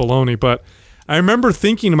baloney. But I remember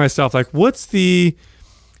thinking to myself, like, what's the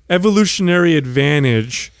evolutionary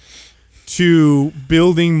advantage to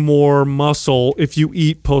building more muscle if you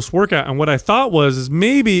eat post-workout? And what I thought is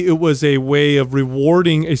maybe it was a way of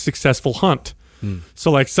rewarding a successful hunt. So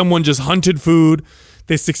like someone just hunted food,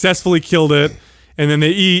 they successfully killed it, and then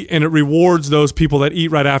they eat, and it rewards those people that eat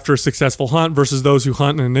right after a successful hunt versus those who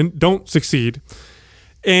hunt and then don't succeed.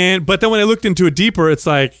 But then when I looked into it deeper, it's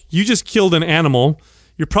like you just killed an animal.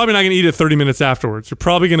 You're probably not going to eat it 30 minutes afterwards. You're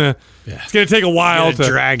probably going to, it's going to take a while to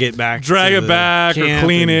drag it back or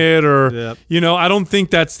clean it, or, I don't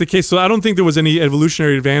think that's the case. So I don't think there was any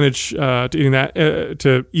evolutionary advantage to eating that,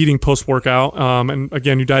 to eating post-workout. And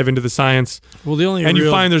again, you dive into the science,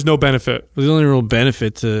 you find there's no benefit. The only real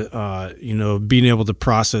benefit to, being able to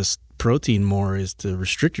process protein more is to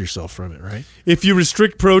restrict yourself from it, right? If you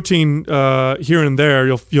restrict protein here and there,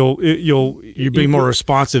 you'll be more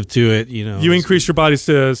responsive to it. You increase your body's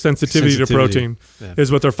sensitivity to protein,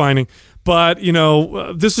 is what they're finding. But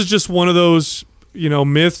this is just one of those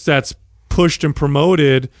myths that's pushed and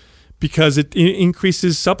promoted because it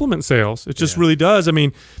increases supplement sales. It just really does. I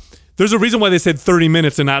mean, there's a reason why they said 30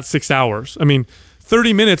 minutes and not 6 hours. I mean,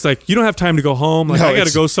 30 minutes, like, you don't have time to go home. Like, I got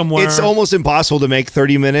to go somewhere. It's almost impossible to make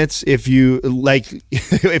 30 minutes if you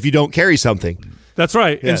if you don't carry something. That's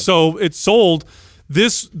right. Yeah. And so it's sold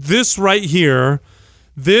this right here,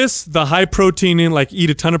 the high protein in, like, eat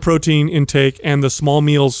a ton of protein intake, and the small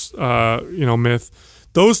meals myth.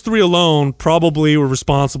 Those three alone probably were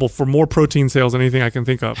responsible for more protein sales than anything I can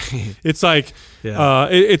think of. It's like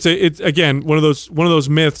it's again one of those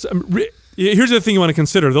myths. Here's the thing you want to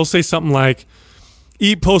consider. They'll say something like,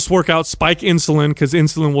 eat post-workout, spike insulin, because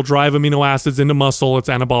insulin will drive amino acids into muscle. It's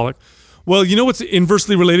anabolic. Well, you know what's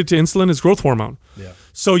inversely related to insulin is growth hormone. Yeah.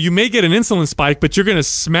 So you may get an insulin spike, but you're going to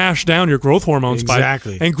smash down your growth hormone spike.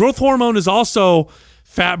 Exactly. And growth hormone is also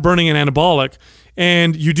fat burning and anabolic.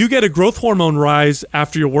 And you do get a growth hormone rise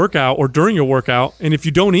after your workout or during your workout. And if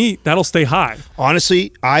you don't eat, that'll stay high.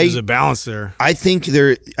 Honestly, there's a balance there. I think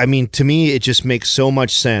to me, it just makes so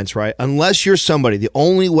much sense, right? Unless you're somebody, the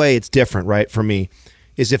only way it's different, right, for me,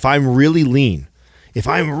 is if I'm really lean. If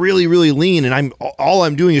I'm really, really lean and all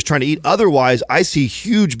I'm doing is trying to eat, otherwise I see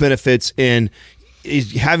huge benefits in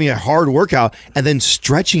having a hard workout and then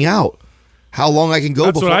stretching out how long I can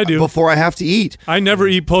go before I have to eat. I never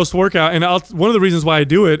eat post-workout, and one of the reasons why I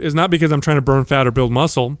do it is not because I'm trying to burn fat or build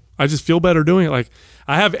muscle. I just feel better doing it. Like,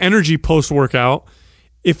 I have energy post-workout.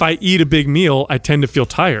 If I eat a big meal, I tend to feel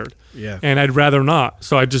tired. Yeah. And I'd rather not.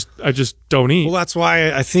 So I just don't eat. Well, that's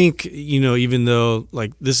why I think, even though,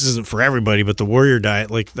 like, this isn't for everybody, but the warrior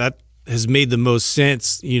diet, like, that has made the most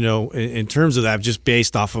sense, in terms of that, just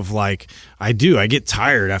based off of, like, I get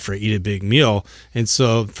tired after I eat a big meal. And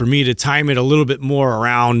so for me to time it a little bit more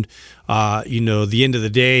around, the end of the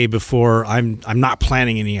day before I'm not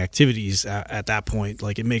planning any activities at that point,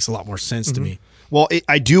 like, it makes a lot more sense to me. Well,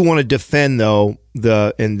 I do want to defend, though,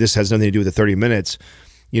 and this has nothing to do with the 30 minutes.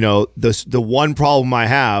 The one problem I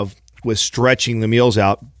have with stretching the meals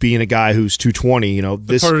out, being a guy who's 220,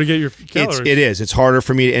 it's harder to get your calories. It is. It's harder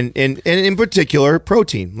for me, and in particular,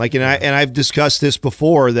 protein. Like, and I've discussed this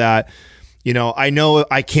before that, I know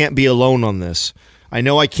I can't be alone on this. I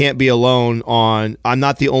know I can't be alone on. I'm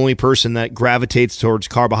not the only person that gravitates towards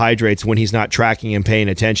carbohydrates when he's not tracking and paying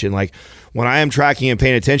attention. Like, when I am tracking and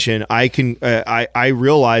paying attention, I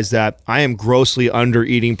realize that I am grossly under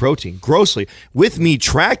eating protein. Grossly. With me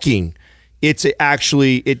tracking,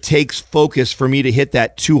 it takes focus for me to hit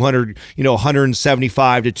that 200,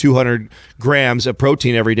 175 to 200 grams of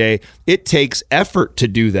protein every day. It takes effort to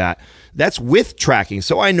do that. That's with tracking.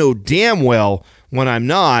 So I know damn well when I'm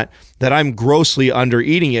not that I'm grossly under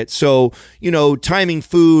eating it. So, timing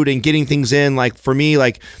food and getting things in, like, for me,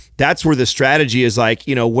 like, that's where the strategy is, like,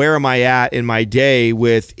 where am I at in my day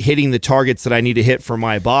with hitting the targets that I need to hit for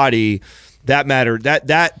my body? That matter.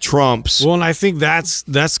 That trumps. Well, and I think that's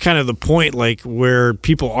kind of the point, like, where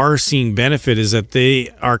people are seeing benefit is that they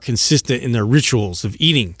are consistent in their rituals of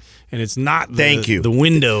eating. And it's not the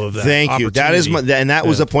window of that. Thank you. That is that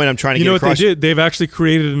was the point I'm trying to get across. You know what they did? They've actually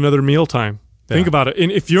created another meal time. Think about it.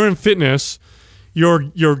 And if you're in fitness,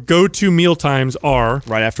 your go-to meal times are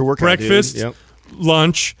right after workout, breakfast,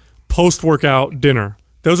 lunch, post-workout, dinner.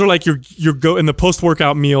 Those are like your go, and the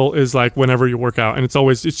post-workout meal is like whenever you work out, and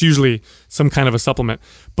it's usually some kind of a supplement.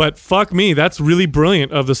 But fuck me, that's really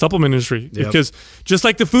brilliant of the supplement industry, because just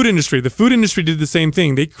like the food industry did the same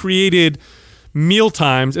thing. They created meal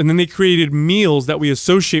times, and then they created meals that we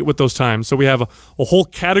associate with those times. So we have a whole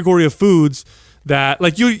category of foods that,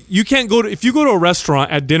 like, you can't go to, if you go to a restaurant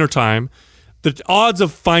at dinner time, the odds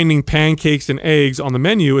of finding pancakes and eggs on the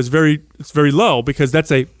menu is very low, because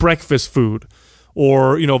that's a breakfast food.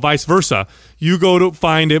 Or, vice versa. You go to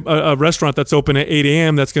find a restaurant that's open at 8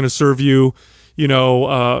 a.m. that's going to serve you, a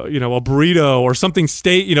burrito or something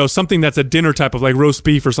something that's a dinner type of, like, roast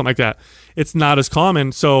beef or something like that. It's not as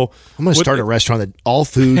common. So I'm going to start a restaurant that all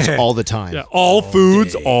foods all the time. Yeah, all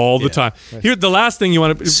foods all the time. Here, the last thing you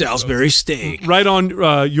want to Salisbury steak. Right on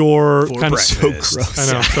your For kind breakfast. of so gross.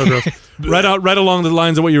 I know, so gross. Right along the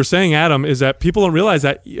lines of what you were saying, Adam, is that people don't realize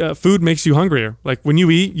that food makes you hungrier. Like, when you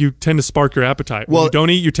eat, you tend to spark your appetite. When you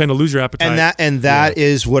don't eat, you tend to lose your appetite. And that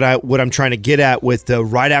is what I'm trying to get at with the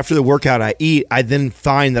right after the workout I eat, I then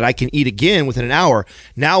find that I can eat again within an hour.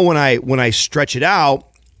 Now when I stretch it out,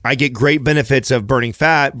 I get great benefits of burning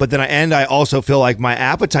fat, but then I also feel like my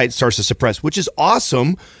appetite starts to suppress, which is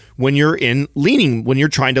awesome when you're when you're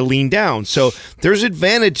trying to lean down. So there's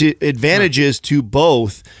advantages to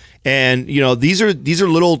both. And these are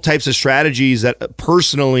little types of strategies that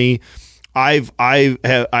personally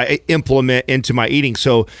I implement into my eating.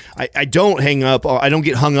 So I don't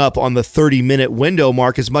get hung up on the 30-minute window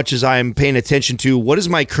mark as much as I am paying attention to what is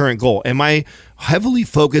my current goal. Am I heavily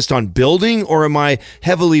focused on building, or am I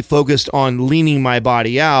heavily focused on leaning my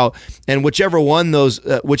body out? And whichever one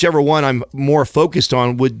I'm more focused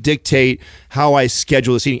on would dictate how I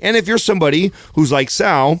schedule this eating. And if you're somebody who's like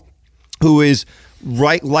Sal, who is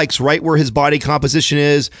likes right where his body composition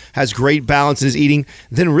is, has great balance in his eating,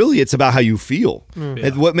 then really it's about how you feel.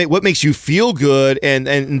 And what makes you feel good,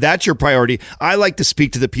 and that's your priority. I like to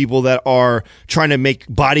speak to the people that are trying to make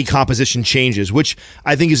body composition changes, which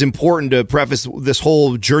I think is important to preface this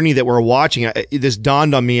whole journey that we're watching. This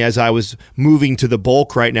dawned on me as I was moving to the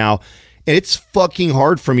bulk right now, and it's fucking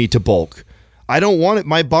hard for me to bulk. I don't want it.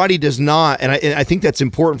 My body does not, and I think that's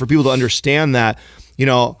important for people to understand that,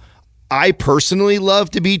 I personally love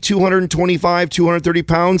to be 225, 230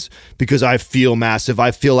 pounds because I feel massive.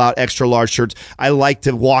 I fill out extra large shirts. I like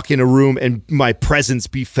to walk in a room and my presence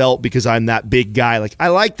be felt because I'm that big guy. Like, I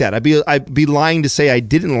like that. I'd be lying to say I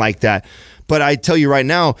didn't like that. But I tell you right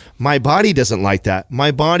now, my body doesn't like that.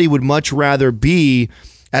 My body would much rather be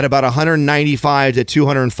at about 195 to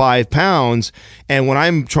 205 pounds. And when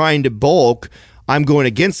I'm trying to bulk, I'm going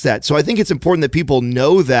against that. So I think it's important that people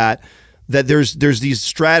know that there's these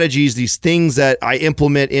strategies, these things that I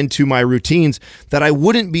implement into my routines that I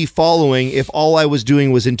wouldn't be following if all I was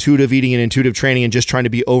doing was intuitive eating and intuitive training and just trying to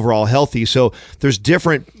be overall healthy. So there's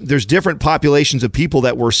different populations of people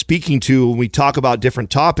that we're speaking to when we talk about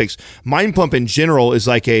different topics. Mind Pump in general is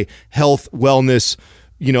like a health, wellness,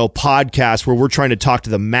 podcast where we're trying to talk to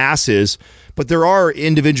the masses. But there are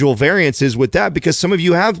individual variances with that because some of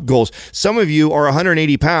you have goals. Some of you are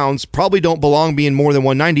 180 pounds, probably don't belong being more than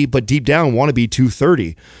 190, but deep down want to be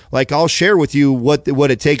 230. Like, I'll share with you what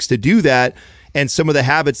it takes to do that and some of the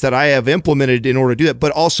habits that I have implemented in order to do that,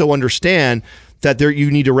 but also understand that you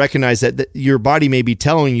need to recognize that your body may be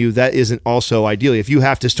telling you that isn't also ideally. If you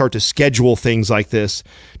have to start to schedule things like this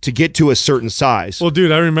to get to a certain size. Well,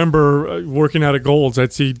 dude, I remember working out at Gold's.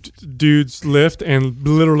 I'd see dudes lift and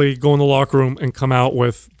literally go in the locker room and come out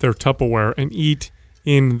with their Tupperware and eat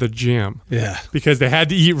in the gym. Yeah. Because they had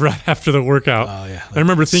to eat right after the workout. Oh, yeah. I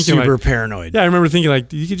remember thinking super paranoid. Yeah, I remember thinking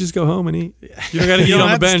you could just go home and eat. You don't got to eat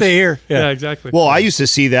on the bench. Stay here. Yeah, exactly. Well, I used to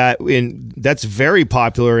see that that's very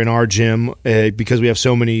popular in our gym because we have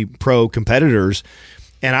so many pro competitors.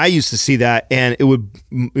 And I used to see that, and it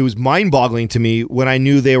was mind-boggling to me when I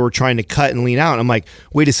knew they were trying to cut and lean out. I'm like,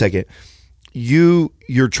 wait a second.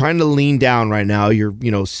 You're trying to lean down right now. You're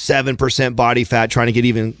 7% body fat, trying to get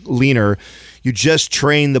even leaner. You just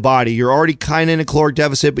trained the body. You're already kind of in a caloric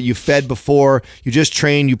deficit, but you fed before. You just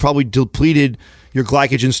trained. You probably depleted your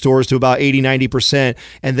glycogen stores to about 80, 90%.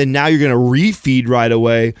 And then now you're going to refeed right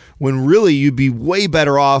away when really you'd be way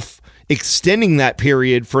better off extending that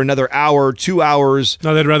period for another hour, 2 hours.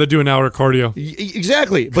 No, they'd rather do an hour of cardio.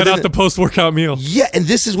 Exactly. Cut out the post-workout meal. Yeah, and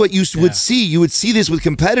this is what you would see. You would see this with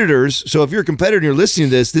competitors. So if you're a competitor and you're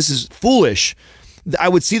listening to this is foolish. I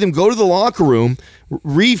would see them go to the locker room,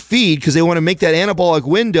 refeed because they want to make that anabolic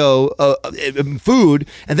window food,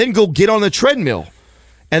 and then go get on the treadmill.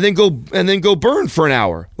 And then go burn for an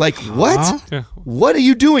hour. Like, what? Yeah. What are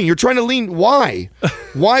you doing? You're trying to lean. Why?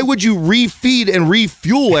 Why would you refeed and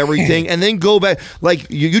refuel everything and then go back? Like,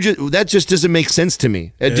 you just that just doesn't make sense to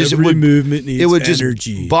me. Every movement needs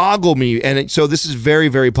energy. Just boggle me. And so this is very,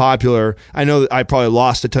 very popular. I know that I probably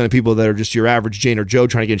lost a ton of people that are just your average Jane or Joe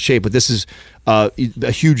trying to get in shape, but this is a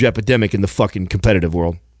huge epidemic in the fucking competitive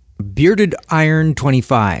world. Bearded Iron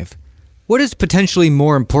 25. What is potentially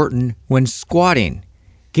more important when squatting?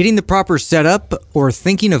 Getting the proper setup or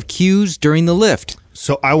thinking of cues during the lift?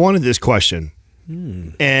 So I wanted this question.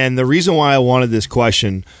 And the reason why I wanted this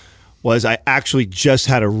question was I actually just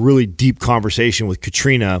had a really deep conversation with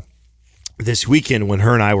Katrina this weekend when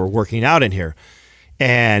her and I were working out in here.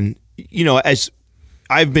 And, as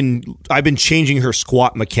I've been changing her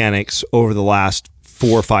squat mechanics over the last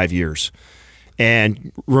 4 or 5 years.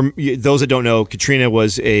 And those that don't know, Katrina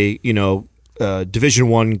was a,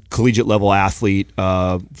 Division I collegiate level athlete,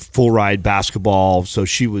 full ride basketball. So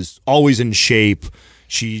she was always in shape.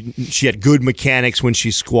 She had good mechanics when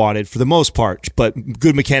she squatted for the most part, but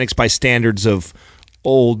good mechanics by standards of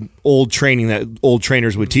old training that old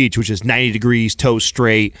trainers would teach, which is 90 degrees, toes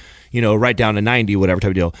straight, right down to 90, whatever type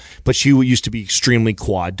of deal. But she used to be extremely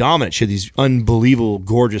quad dominant. She had these unbelievable,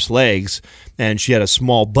 gorgeous legs, and she had a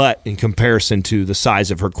small butt in comparison to the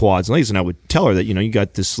size of her quads and legs. And I would tell her that, you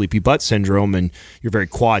got this sleepy butt syndrome and you're very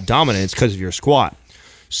quad dominant. It's because of your squat.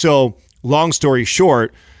 So long story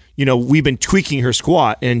short, we've been tweaking her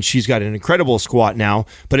squat, and she's got an incredible squat now,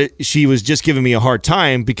 but she was just giving me a hard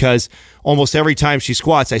time because almost every time she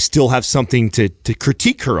squats, I still have something to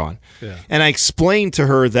critique her on. Yeah. And I explained to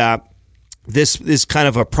her that this is kind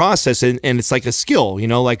of a process, and it's like a skill,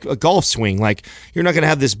 like a golf swing. Like, you're not going to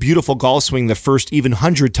have this beautiful golf swing the first even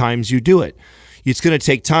 100 times you do it. It's going to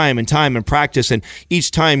take time and practice, and each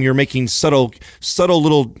time you're making subtle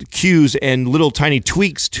little cues and little tiny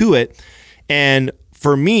tweaks to it. And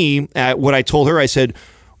for me, what I told her, I said,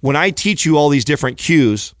 when I teach you all these different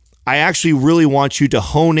cues, I actually really want you to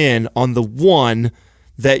hone in on the one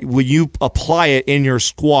that when you apply it in your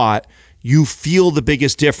squat, you feel the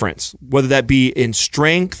biggest difference, whether that be in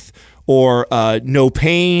strength or no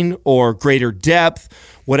pain or greater depth,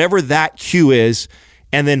 whatever that cue is.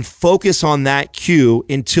 And then focus on that cue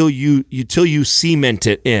until you cement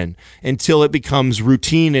it in, until it becomes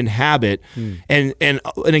routine and habit. And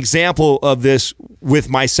an example of this with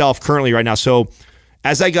myself currently right now. So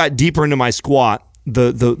as I got deeper into my squat,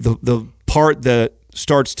 the part that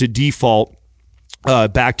starts to default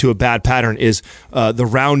back to a bad pattern is the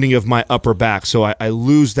rounding of my upper back. So I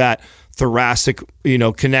lose that thoracic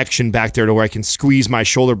connection back there to where I can squeeze my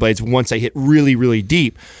shoulder blades once I hit really, really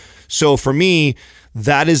deep. So for me,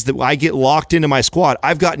 that is I get locked into my squat.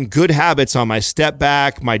 I've gotten good habits on my step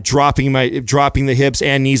back, my dropping the hips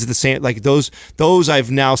and knees at the same, like those I've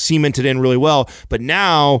now cemented in really well. But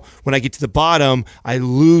now when I get to the bottom, I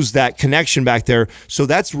lose that connection back there. So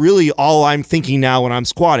that's really all I'm thinking now when I'm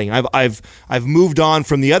squatting. I've moved on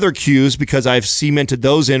from the other cues because I've cemented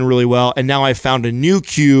those in really well, and now I've found a new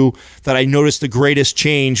cue that I notice the greatest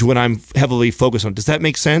change when I'm heavily focused on. Does that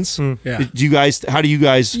make sense? Yeah. How do you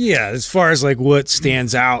guys? Yeah, as far as like what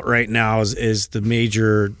stands out right now is the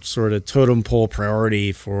major sort of totem pole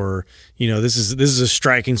priority for, this is a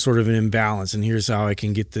striking sort of an imbalance, and here's how I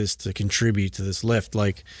can get this to contribute to this lift.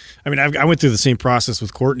 Like, I mean, I went through the same process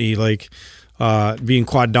with Courtney, like being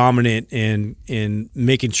quad dominant and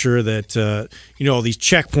making sure that all these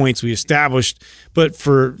checkpoints we established, but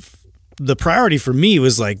for the priority for me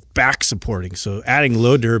was like back supporting. So adding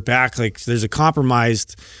load to her back, like there's a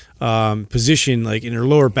compromised position like in her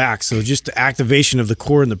lower back. So just the activation of the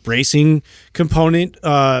core and the bracing component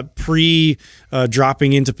pre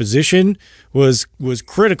dropping into position was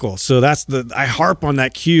critical. So I harp on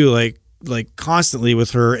that cue like constantly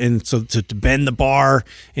with her, and so to bend the bar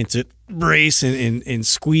and to brace and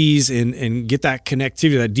squeeze and get that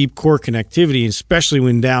connectivity, that deep core connectivity, especially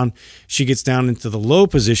when she gets down into the low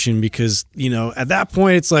position, because at that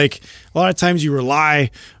point it's like a lot of times you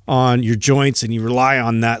rely on your joints and you rely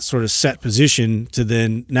on that sort of set position to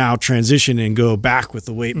then now transition and go back with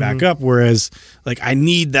the weight back up, whereas like I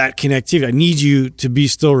need that connectivity. I need you to be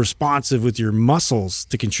still responsive with your muscles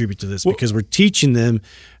to contribute to this, because we're teaching them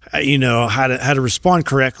how to respond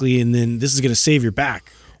correctly, and then this is going to save your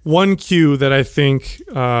back. One cue that I think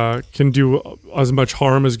can do as much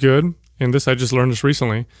harm as good, and this I just learned this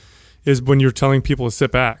recently, is when you're telling people to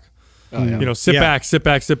sit back. Oh, yeah. Sit back, sit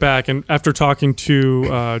back, sit back. And after talking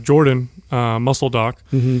to Jordan, Muscle Doc,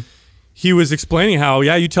 he was explaining how,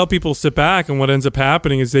 you tell people to sit back, and what ends up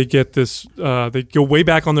happening is they get this, they go way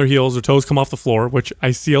back on their heels, their toes come off the floor, which I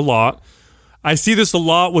see a lot. I see this a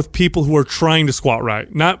lot with people who are trying to squat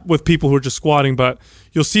right, not with people who are just squatting, but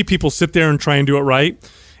you'll see people sit there and try and do it right,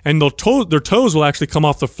 and their toes will actually come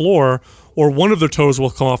off the floor, or one of their toes will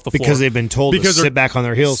come off the floor. Because they've been told to sit back on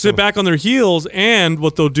their heels. Sit back on their heels, and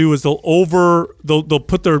what they'll do is they'll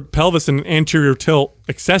put their pelvis in an anterior tilt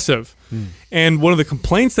excessive. And one of the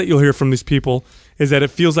complaints that you'll hear from these people is that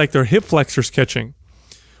it feels like their hip flexor's catching.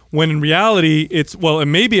 When in reality, it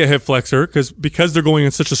may be a hip flexor because they're going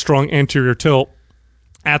in such a strong anterior tilt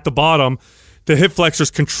at the bottom, the hip flexor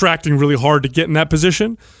is contracting really hard to get in that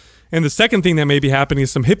position. And the second thing that may be happening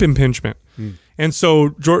is some hip impingement. And so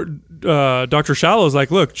Dr. Shallow is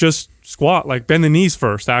like, look, just squat, like bend the knees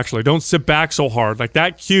first, actually. Don't sit back so hard. Like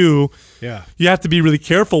that cue, you have to be really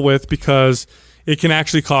careful with, because it can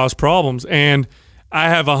actually cause problems. And I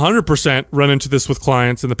have 100% run into this with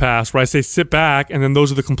clients in the past, where I say sit back, and then those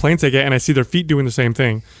are the complaints I get, and I see their feet doing the same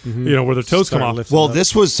thing, where their toes come off. Well,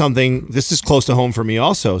 this is close to home for me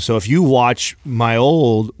also. So if you watch my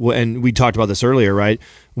old, and we talked about this earlier, right?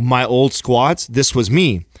 My old squats, this was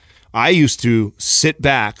me. I used to sit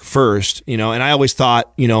back first, and I always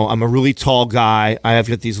thought, I'm a really tall guy. I have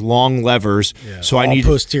got these long levers, so I need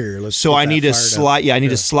posterior. I need to slide. I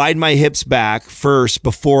need to slide my hips back first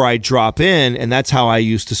before I drop in, and that's how I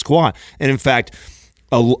used to squat. And in fact,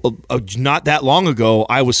 not that long ago,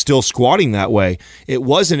 I was still squatting that way. It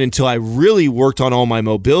wasn't until I really worked on all my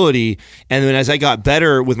mobility, and then as I got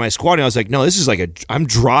better with my squatting, I was like, no, this is like I'm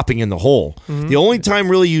dropping in the hole. The only time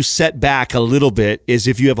really you set back a little bit is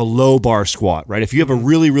if you have a low bar squat, right? If you have a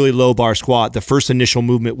really, really low bar squat, the first initial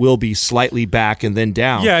movement will be slightly back and then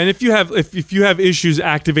down. Yeah, and if you have issues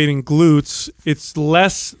activating glutes, it's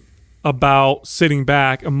less about sitting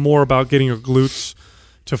back and more about getting your glutes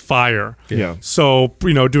to fire. Yeah. So,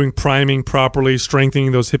 doing priming properly,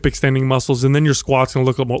 strengthening those hip extending muscles, and then your squat's going to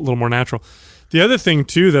look a little more natural. The other thing,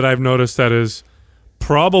 too, that I've noticed that is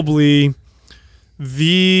probably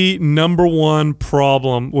the number one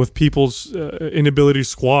problem with people's inability to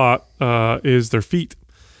squat is their feet.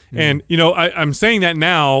 And, I'm saying that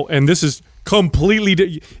now, and this is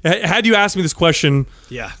completely had you asked me this question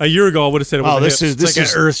a year ago, I would have said it was this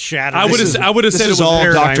is earth shattering. I would have said it was all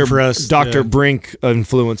paradigm for us. Dr. Brink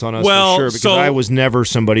influence on us for sure, because I was never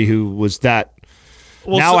somebody who was that.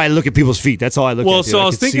 Now I look at people's feet. That's all I look at. Well, so I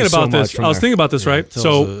was thinking about this. Right?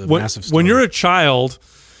 So when you're a child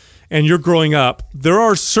and you're growing up, there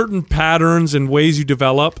are certain patterns and ways you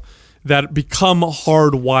develop that become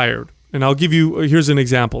hardwired. And I'll give you, here's an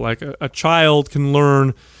example. Like a child can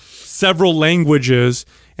learn several languages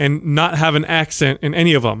and not have an accent in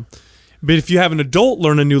any of them. But if you have an adult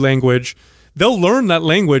learn a new language, they'll learn that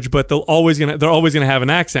language, but they're always gonna have an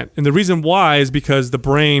accent. And the reason why is because the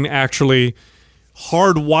brain actually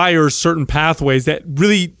hardwires certain pathways that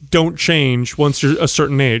really don't change once you're a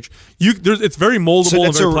certain age. It's very moldable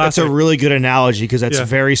and very plastic. That's a really good analogy because that's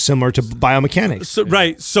very similar to biomechanics. So,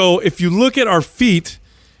 right. So if you look at our feet,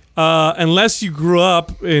 unless you grew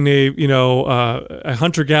up in a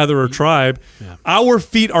hunter-gatherer tribe, our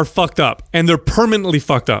feet are fucked up, and they're permanently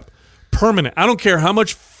fucked up. Permanent. I don't care how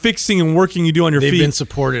much fixing and working you do on your feet. They've been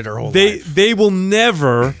supported our whole life. They will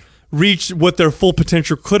never reach what their full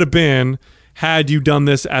potential could have been had you done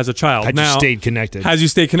this as a child. Had you stayed connected. Has you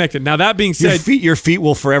stayed connected. Now, that being said... Your feet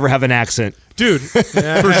will forever have an accent. Dude,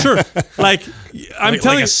 for sure. Like, I'm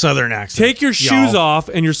telling you... a southern accent. Take your shoes off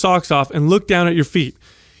and your socks off and look down at your feet.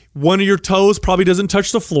 One of your toes probably doesn't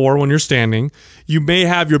touch the floor when you're standing. You may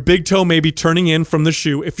have your big toe maybe turning in from the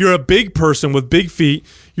shoe. If you're a big person with big feet,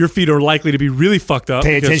 your feet are likely to be really fucked up.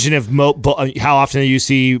 Pay attention how often you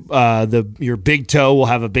see your big toe will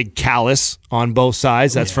have a big callus on both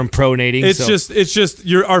sides. That's from pronating. It's just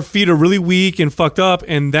our feet are really weak and fucked up,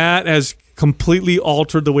 and that has completely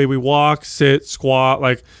altered the way we walk, sit, squat,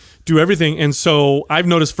 like do everything. And so I've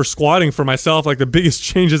noticed for squatting for myself, like the biggest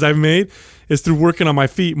changes I've made is through working on my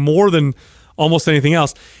feet more than almost anything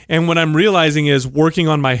else. And what I'm realizing is working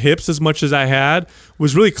on my hips as much as I had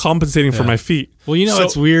was really compensating for my feet. Well,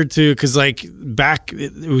 it's weird too, because like back,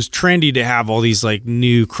 it was trendy to have all these like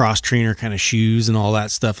new cross trainer kind of shoes and all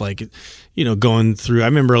that stuff. Like, going through, I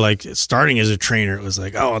remember like starting as a trainer, it was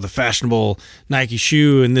like, oh, the fashionable Nike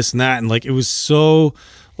shoe and this and that. And like, it was so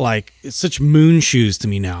like, it's such moon shoes to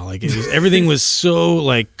me now. Like everything was so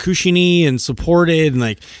like cushiony and supported, and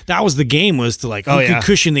like that was the game, was to like who could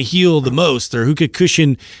cushion the heel the most, or who could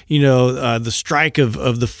cushion the strike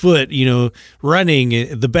of the foot,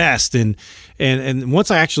 running the best. And once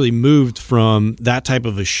I actually moved from that type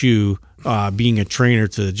of a shoe, being a trainer,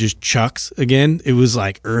 to just Chucks again, it was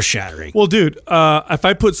like earth shattering. Well, dude, if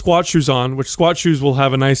I put squat shoes on, which squat shoes will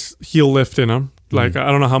have a nice heel lift in them. Like,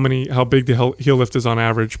 I don't know how big the heel lift is on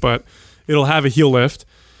average, but it'll have a heel lift.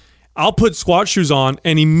 I'll put squat shoes on,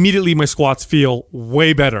 and immediately my squats feel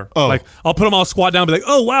way better. Oh. Like, I'll put them all squat down and be like,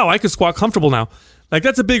 oh, wow, I can squat comfortable now. Like,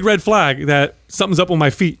 that's a big red flag that something's up with my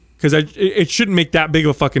feet, because it shouldn't make that big of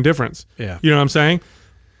a fucking difference. Yeah. You know what I'm saying?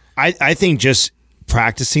 I think just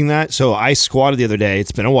practicing that. So I squatted the other day.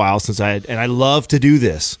 It's been a while since and I love to do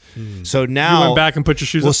this. So now... You went back and put your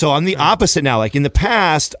shoes on? Well, so I'm the opposite now. Like, in the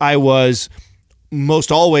past, I was...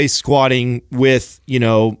 most always squatting with,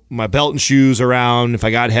 my belt and shoes around. If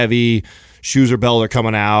I got heavy, shoes or belt are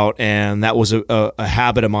coming out, and that was a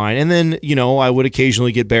habit of mine. And then, I would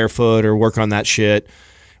occasionally get barefoot or work on that shit,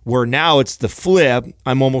 where now it's the flip.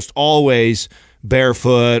 I'm almost always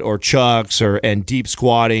barefoot or Chucks and deep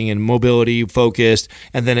squatting and mobility focused.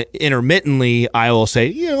 And then intermittently, I will say,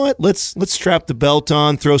 you know what, let's strap the belt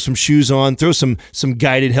on, throw some shoes on, throw some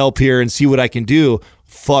guided help here and see what I can do.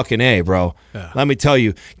 Fucking A, bro. Yeah. Let me tell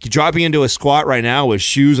you, dropping into a squat right now with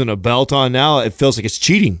shoes and a belt on now, it feels like it's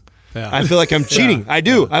cheating. Yeah. I feel like I'm cheating. I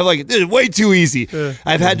do. I'm like, this is way too easy.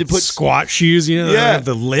 I've had to put squat shoes, that have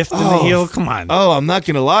the lift in the heel. Come on. Oh, I'm not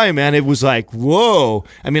going to lie, man. It was like, whoa.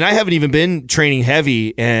 I mean, I haven't even been training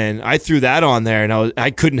heavy, and I threw that on there, and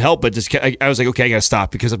I couldn't help but I was like, okay, I got to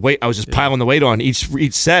stop, because I was just piling the weight on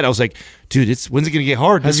each set. I was like, dude, when's it gonna get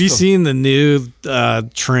hard? Have you seen the new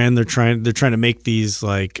trend? They're trying to make these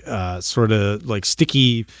like sort of like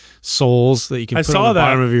sticky soles that you can put on the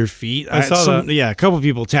bottom of your feet. I saw that. Yeah, a couple of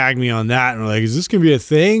people tagged me on that and were like, "Is this gonna be a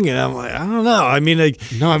thing?" And I'm like, "I don't know." I mean, like,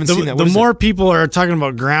 no, I haven't seen that. The more people are talking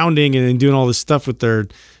about grounding and doing all this stuff with their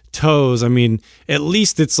toes, I mean, at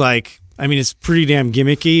least it's like. I mean, it's pretty damn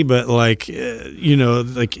gimmicky, but like,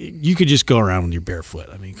 like you could just go around with your barefoot.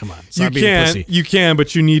 I mean, come on. You can,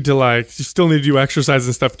 but you need to you still need to do exercise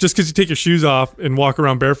and stuff. Just because you take your shoes off and walk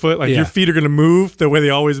around barefoot, your feet are going to move the way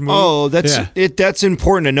they always move. Oh, that's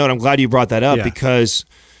important to note. I'm glad you brought that up because,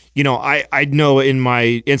 I know in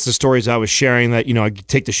my Insta stories I was sharing that, I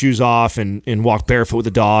take the shoes off and walk barefoot with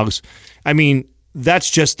the dogs. I mean,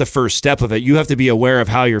 that's just the first step of it. You have to be aware of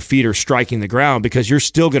how your feet are striking the ground because you're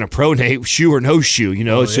still going to pronate shoe or no shoe.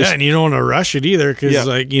 It's just, and you don't want to rush it either because,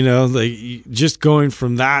 just going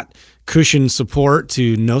from that cushion support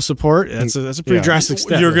to no support, that's a pretty drastic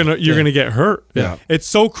step. You're gonna get hurt. Yeah, it's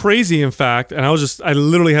so crazy. In fact, and I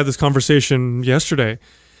literally had this conversation yesterday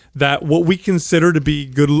that what we consider to be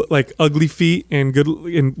good, like ugly feet and good,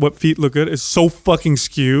 and what feet look good is so fucking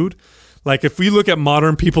skewed. Like if we look at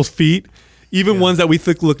modern people's feet. Even ones that we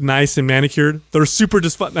think look nice and manicured, they're super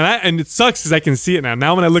dysfunctional. And it sucks because I can see it now.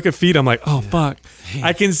 Now when I look at feet, I'm like, oh, fuck.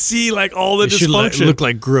 I can see all the dysfunction. Should look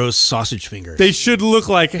like gross sausage fingers. They should look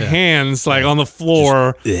like hands on the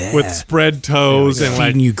floor with spread toes and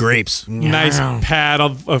feeding you grapes. Nice pad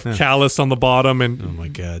of callus on the bottom. And oh, my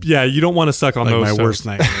God. Yeah, you don't want to suck on those. My worst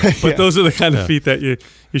nightmare. But those are the kind of feet that you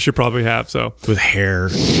should probably have. So with hair.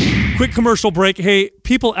 Quick commercial break. Hey,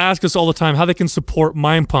 people ask us all the time how they can support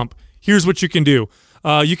Mind Pump. Here's what you can do.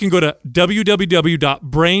 You can go to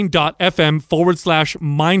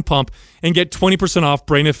www.brain.fm/mindpump and get 20% off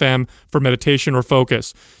Brain FM for meditation or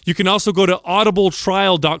focus. You can also go to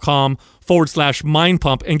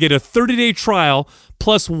audibletrial.com/mindpump and get a 30-day trial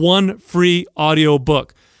plus 1 free audio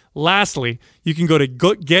book. Lastly, you can go to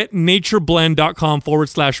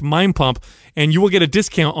getnatureblend.com/mindpump and you will get a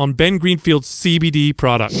discount on Ben Greenfield's CBD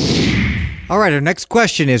product. All right, our next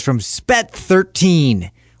question is from Spet13.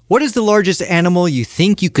 What is the largest animal you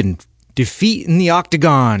think you can defeat in the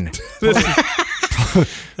octagon?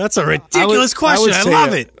 That's a ridiculous question. I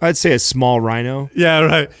love it. I'd say a small rhino. Yeah,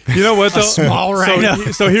 right. You know what, though? A small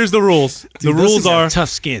rhino. So here's the rules. Dude, the rules are tough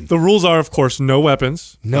skin. The rules are, of course, no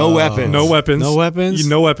weapons. No weapons. No weapons. No weapons.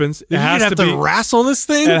 No weapons. You have to wrestle this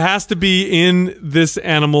thing. It has to be in this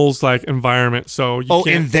animal's environment. So you can't,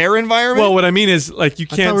 in their environment. Well, what I mean is you can't I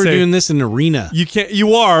thought we were doing this in an arena. You can't.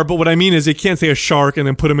 You are, but what I mean is they can't say a shark and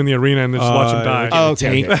then put him in the arena and then just watch him die. Oh,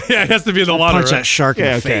 okay. Yeah, it has to be in the water. Punch that shark in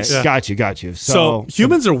the face. Yeah. Got you. So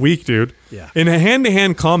humans are weak, dude. Yeah. In a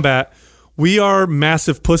hand-to-hand combat, we are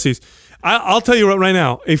massive pussies. I'll tell you right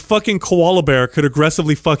now, a fucking koala bear could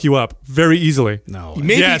aggressively fuck you up very easily. No.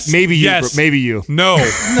 Maybe you. No.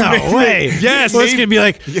 No way. Yes. Well, it's going to be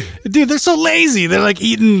like, dude, they're so lazy. They're like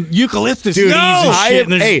eating eucalyptus leaves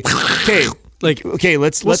and shit. Okay,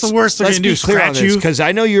 let's what's the worst they're let's gonna do? be clear on Scratch this you? because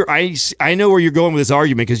I know I know where you're going with this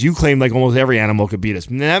argument because you claim almost every animal could beat us.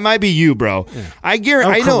 And that might be you, bro. Yeah. I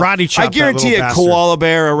guarantee a koala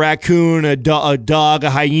bear, a raccoon, a dog,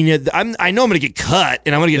 a hyena. I know I'm going to get cut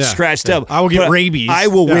and I'm going to get scratched up. I will get rabies. I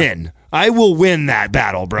will win. I will win that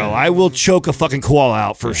battle, bro. I will choke a fucking koala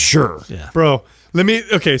out for sure, bro.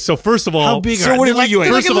 Okay, so first of all, how big so are what they? are you?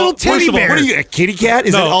 They're like a little teddy bear. What are you, a kitty cat?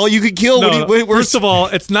 Is that all you could kill? No. First of all,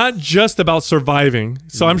 it's not just about surviving.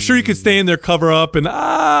 So I'm sure you could stay in there, cover up, and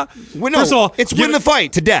first of all, it's win the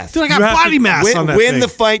fight to death. Dude, I got body mass on that win thing. the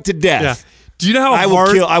fight to death. Yeah. Do you know how I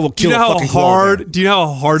will kill a fucking koala bear. Do you know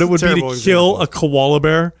how hard it would be to kill a koala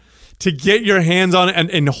bear? To get your hands on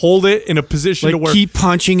it and hold it in a position to where keep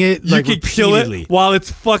punching it, you could kill it while it's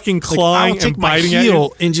fucking clawing and biting at you. I'll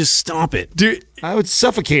take my heel and just stomp it. Dude, I would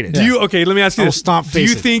suffocate it. Okay, let me ask you this. Stomp do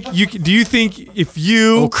you think if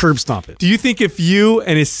you curb stomp it? Do you think if you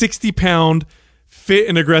and a 60-pound fit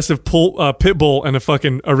and aggressive pit bull in a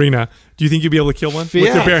fucking arena, do you think you'd be able to kill one with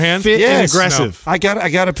your bare hands? Fit and aggressive. No. I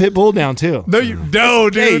got a pit bull down too. No,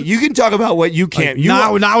 dude. Hey, you can talk about what you can't.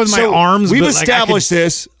 Not with my arms. We've but established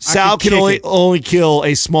this. Sal can only kill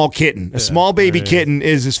a small kitten. A small baby kitten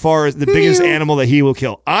is as far as the biggest animal that he will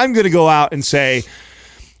kill. I'm going to go out and say,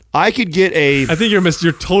 I could get a. I think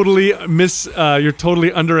you're totally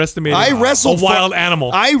underestimating. I wrestled a wild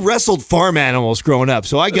animal. I wrestled farm animals growing up,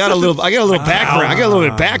 so I got a little background. I got a little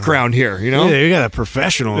bit of background here, you know. Yeah, you got a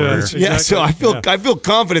professional there. Exactly. Yeah, so I feel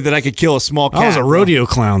confident that I could kill a small cat. I was a rodeo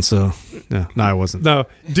clown, so no, I wasn't. No,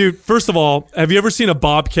 dude. First of all, have you ever seen a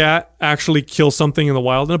bobcat actually kill something in the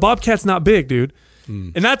wild? And a bobcat's not big, dude.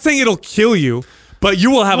 And not saying it'll kill you. But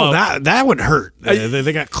you will have that would hurt.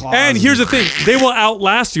 They got claws. And here's the thing. They will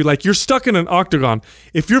outlast you. Like, you're stuck in an octagon.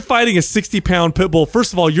 If you're fighting a 60-pound pit bull,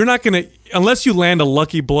 first of all, you're not going to, unless you land a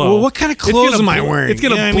lucky blow. Well, what kind of clothes am I wearing? It's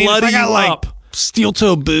going to You know what I mean? bloody If I got, you like, up. Steel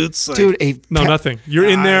toe boots. Like, Dude, No, nothing. You're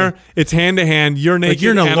in there. It's hand to hand. You're naked. like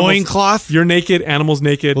you're in a animals- loincloth? You're naked. Animals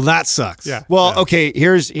naked. Well, that sucks. Yeah. well, okay,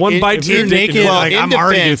 here's One bite If to your you're dick and naked, you're like, I'm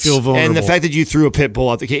already gonna feel vulnerable. And the fact that you threw a pit bull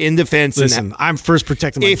out. Okay, in defense, and Listen, I'm first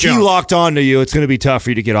protecting my if junk. he locked onto you, it's going to be tough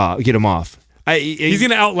for you to get him off. He's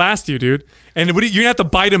going to outlast you, dude. And you're going to have to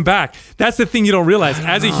bite him back. That's the thing you don't realize.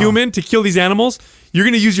 As a human, to kill these animals, you're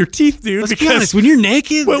going to use your teeth, dude. Let's be honest, when you're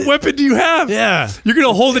naked, what weapon do you have? Yeah. You're going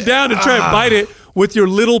to hold it down and try and bite it with your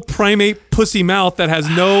little primate pussy mouth that has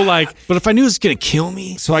no, like... But if I knew it was gonna kill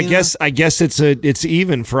me, So I guess it's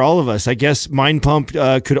even for all of us. I guess Mind Pump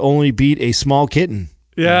could only beat a small kitten.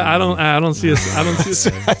 Yeah, I don't see us. I don't see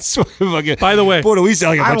us. That's what fucking, By the way, boy, do we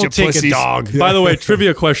sound like a I bunch will of take pussies. a dog. By the way,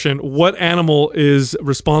 trivia question. What animal is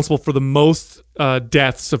responsible for the most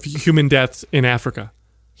deaths of human deaths in Africa?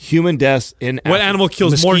 Human deaths in What Africa. animal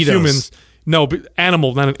kills more Mosquitoes. humans? No, but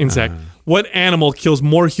animal, not an insect. What animal kills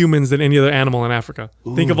more humans than any other animal in Africa?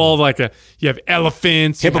 Think of all of you have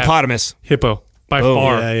elephants. you have Hippopotamus. hippo. By Boom.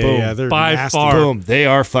 far. yeah, they're By nasty. far. Boom. They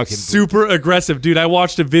are fucking. Super aggressive. Dude, I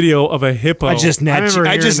watched a video of a hippo. I just Nat remember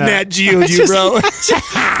hearing that. Nat Geo'd you, bro.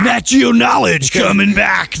 Nat Geo knowledge coming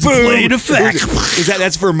back to play in effect.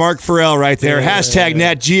 That's for Mark Farrell right there. Hashtag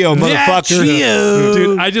Nat Geo, motherfucker.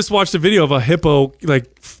 Dude, I just watched a video of a hippo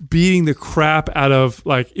beating the crap out of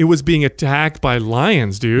it was being attacked by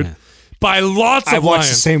lions, dude. By lots of I watched lions.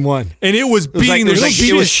 the same one. And it was beating the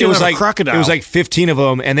shit. shit out of a crocodile. It was like 15 of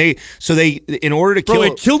them, and they in order to Bro, kill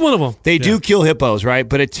it killed one of them. They do kill hippos, right?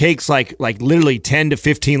 But it takes like literally 10 to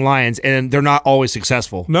 15 lions, and they're not always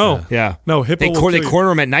successful. No. Yeah. No, hippo They will kill you. corner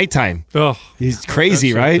them at nighttime. Ugh. He's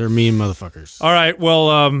crazy, right? They're mean motherfuckers. All right,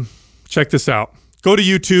 well, check this out. Go to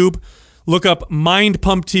YouTube, look up Mind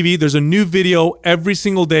Pump TV. There's a new video every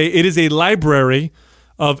single day. It is a library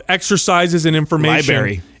of exercises and information.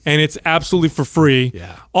 Library. And it's absolutely for free.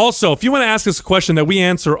 Yeah. Also, if you want to ask us a question that we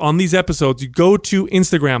answer on these episodes, you go to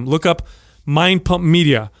Instagram, look up Mind Pump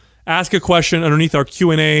Media, ask a question underneath our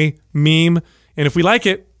Q&A meme, and if we like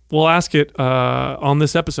it, we'll ask it on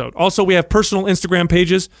this episode. Also, we have personal Instagram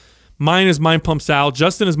pages. Mine is Mind Pump Sal,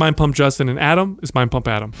 Justin is Mind Pump Justin, and Adam is Mind Pump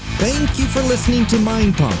Adam. Thank you for listening to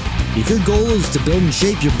Mind Pump. If your goal is to build and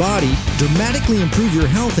shape your body, dramatically improve your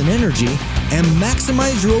health and energy, and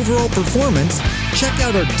maximize your overall performance, check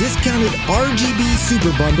out our discounted RGB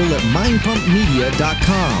Super Bundle at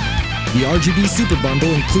mindpumpmedia.com. The RGB Super Bundle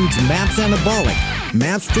includes MAPS Anabolic,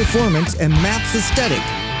 MAPS Performance, and MAPS Aesthetic.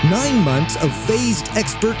 9 months of phased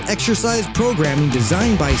expert exercise programming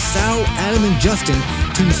designed by Sal, Adam, and Justin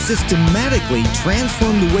to systematically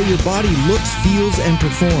transform the way your body looks, feels, and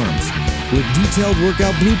performs. With detailed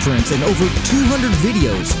workout blueprints and over 200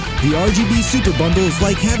 videos, the RGB Super Bundle is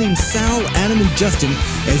like having Sal, Adam, and Justin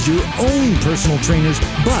as your own personal trainers,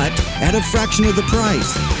 but at a fraction of the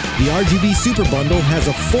price. The RGB Super Bundle has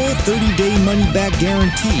a full 30-day money-back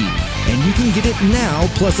guarantee, and you can get it now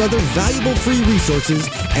plus other valuable free resources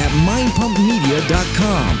at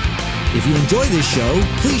mindpumpmedia.com. If you enjoy this show,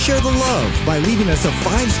 please share the love by leaving us a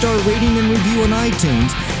 5-star rating and review on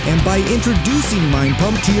iTunes and by introducing Mind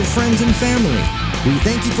Pump to your friends and family. We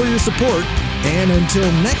thank you for your support, and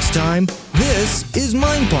until next time, this is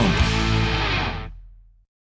Mind Pump.